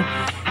be here.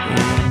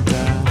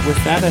 And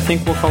with that, I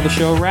think we'll call the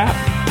show a wrap.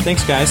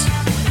 Thanks, guys.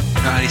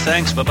 Alrighty,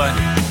 thanks. Bye-bye.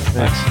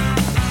 Thanks.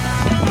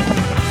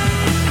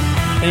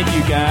 Thank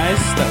you, guys.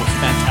 That was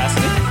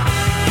fantastic.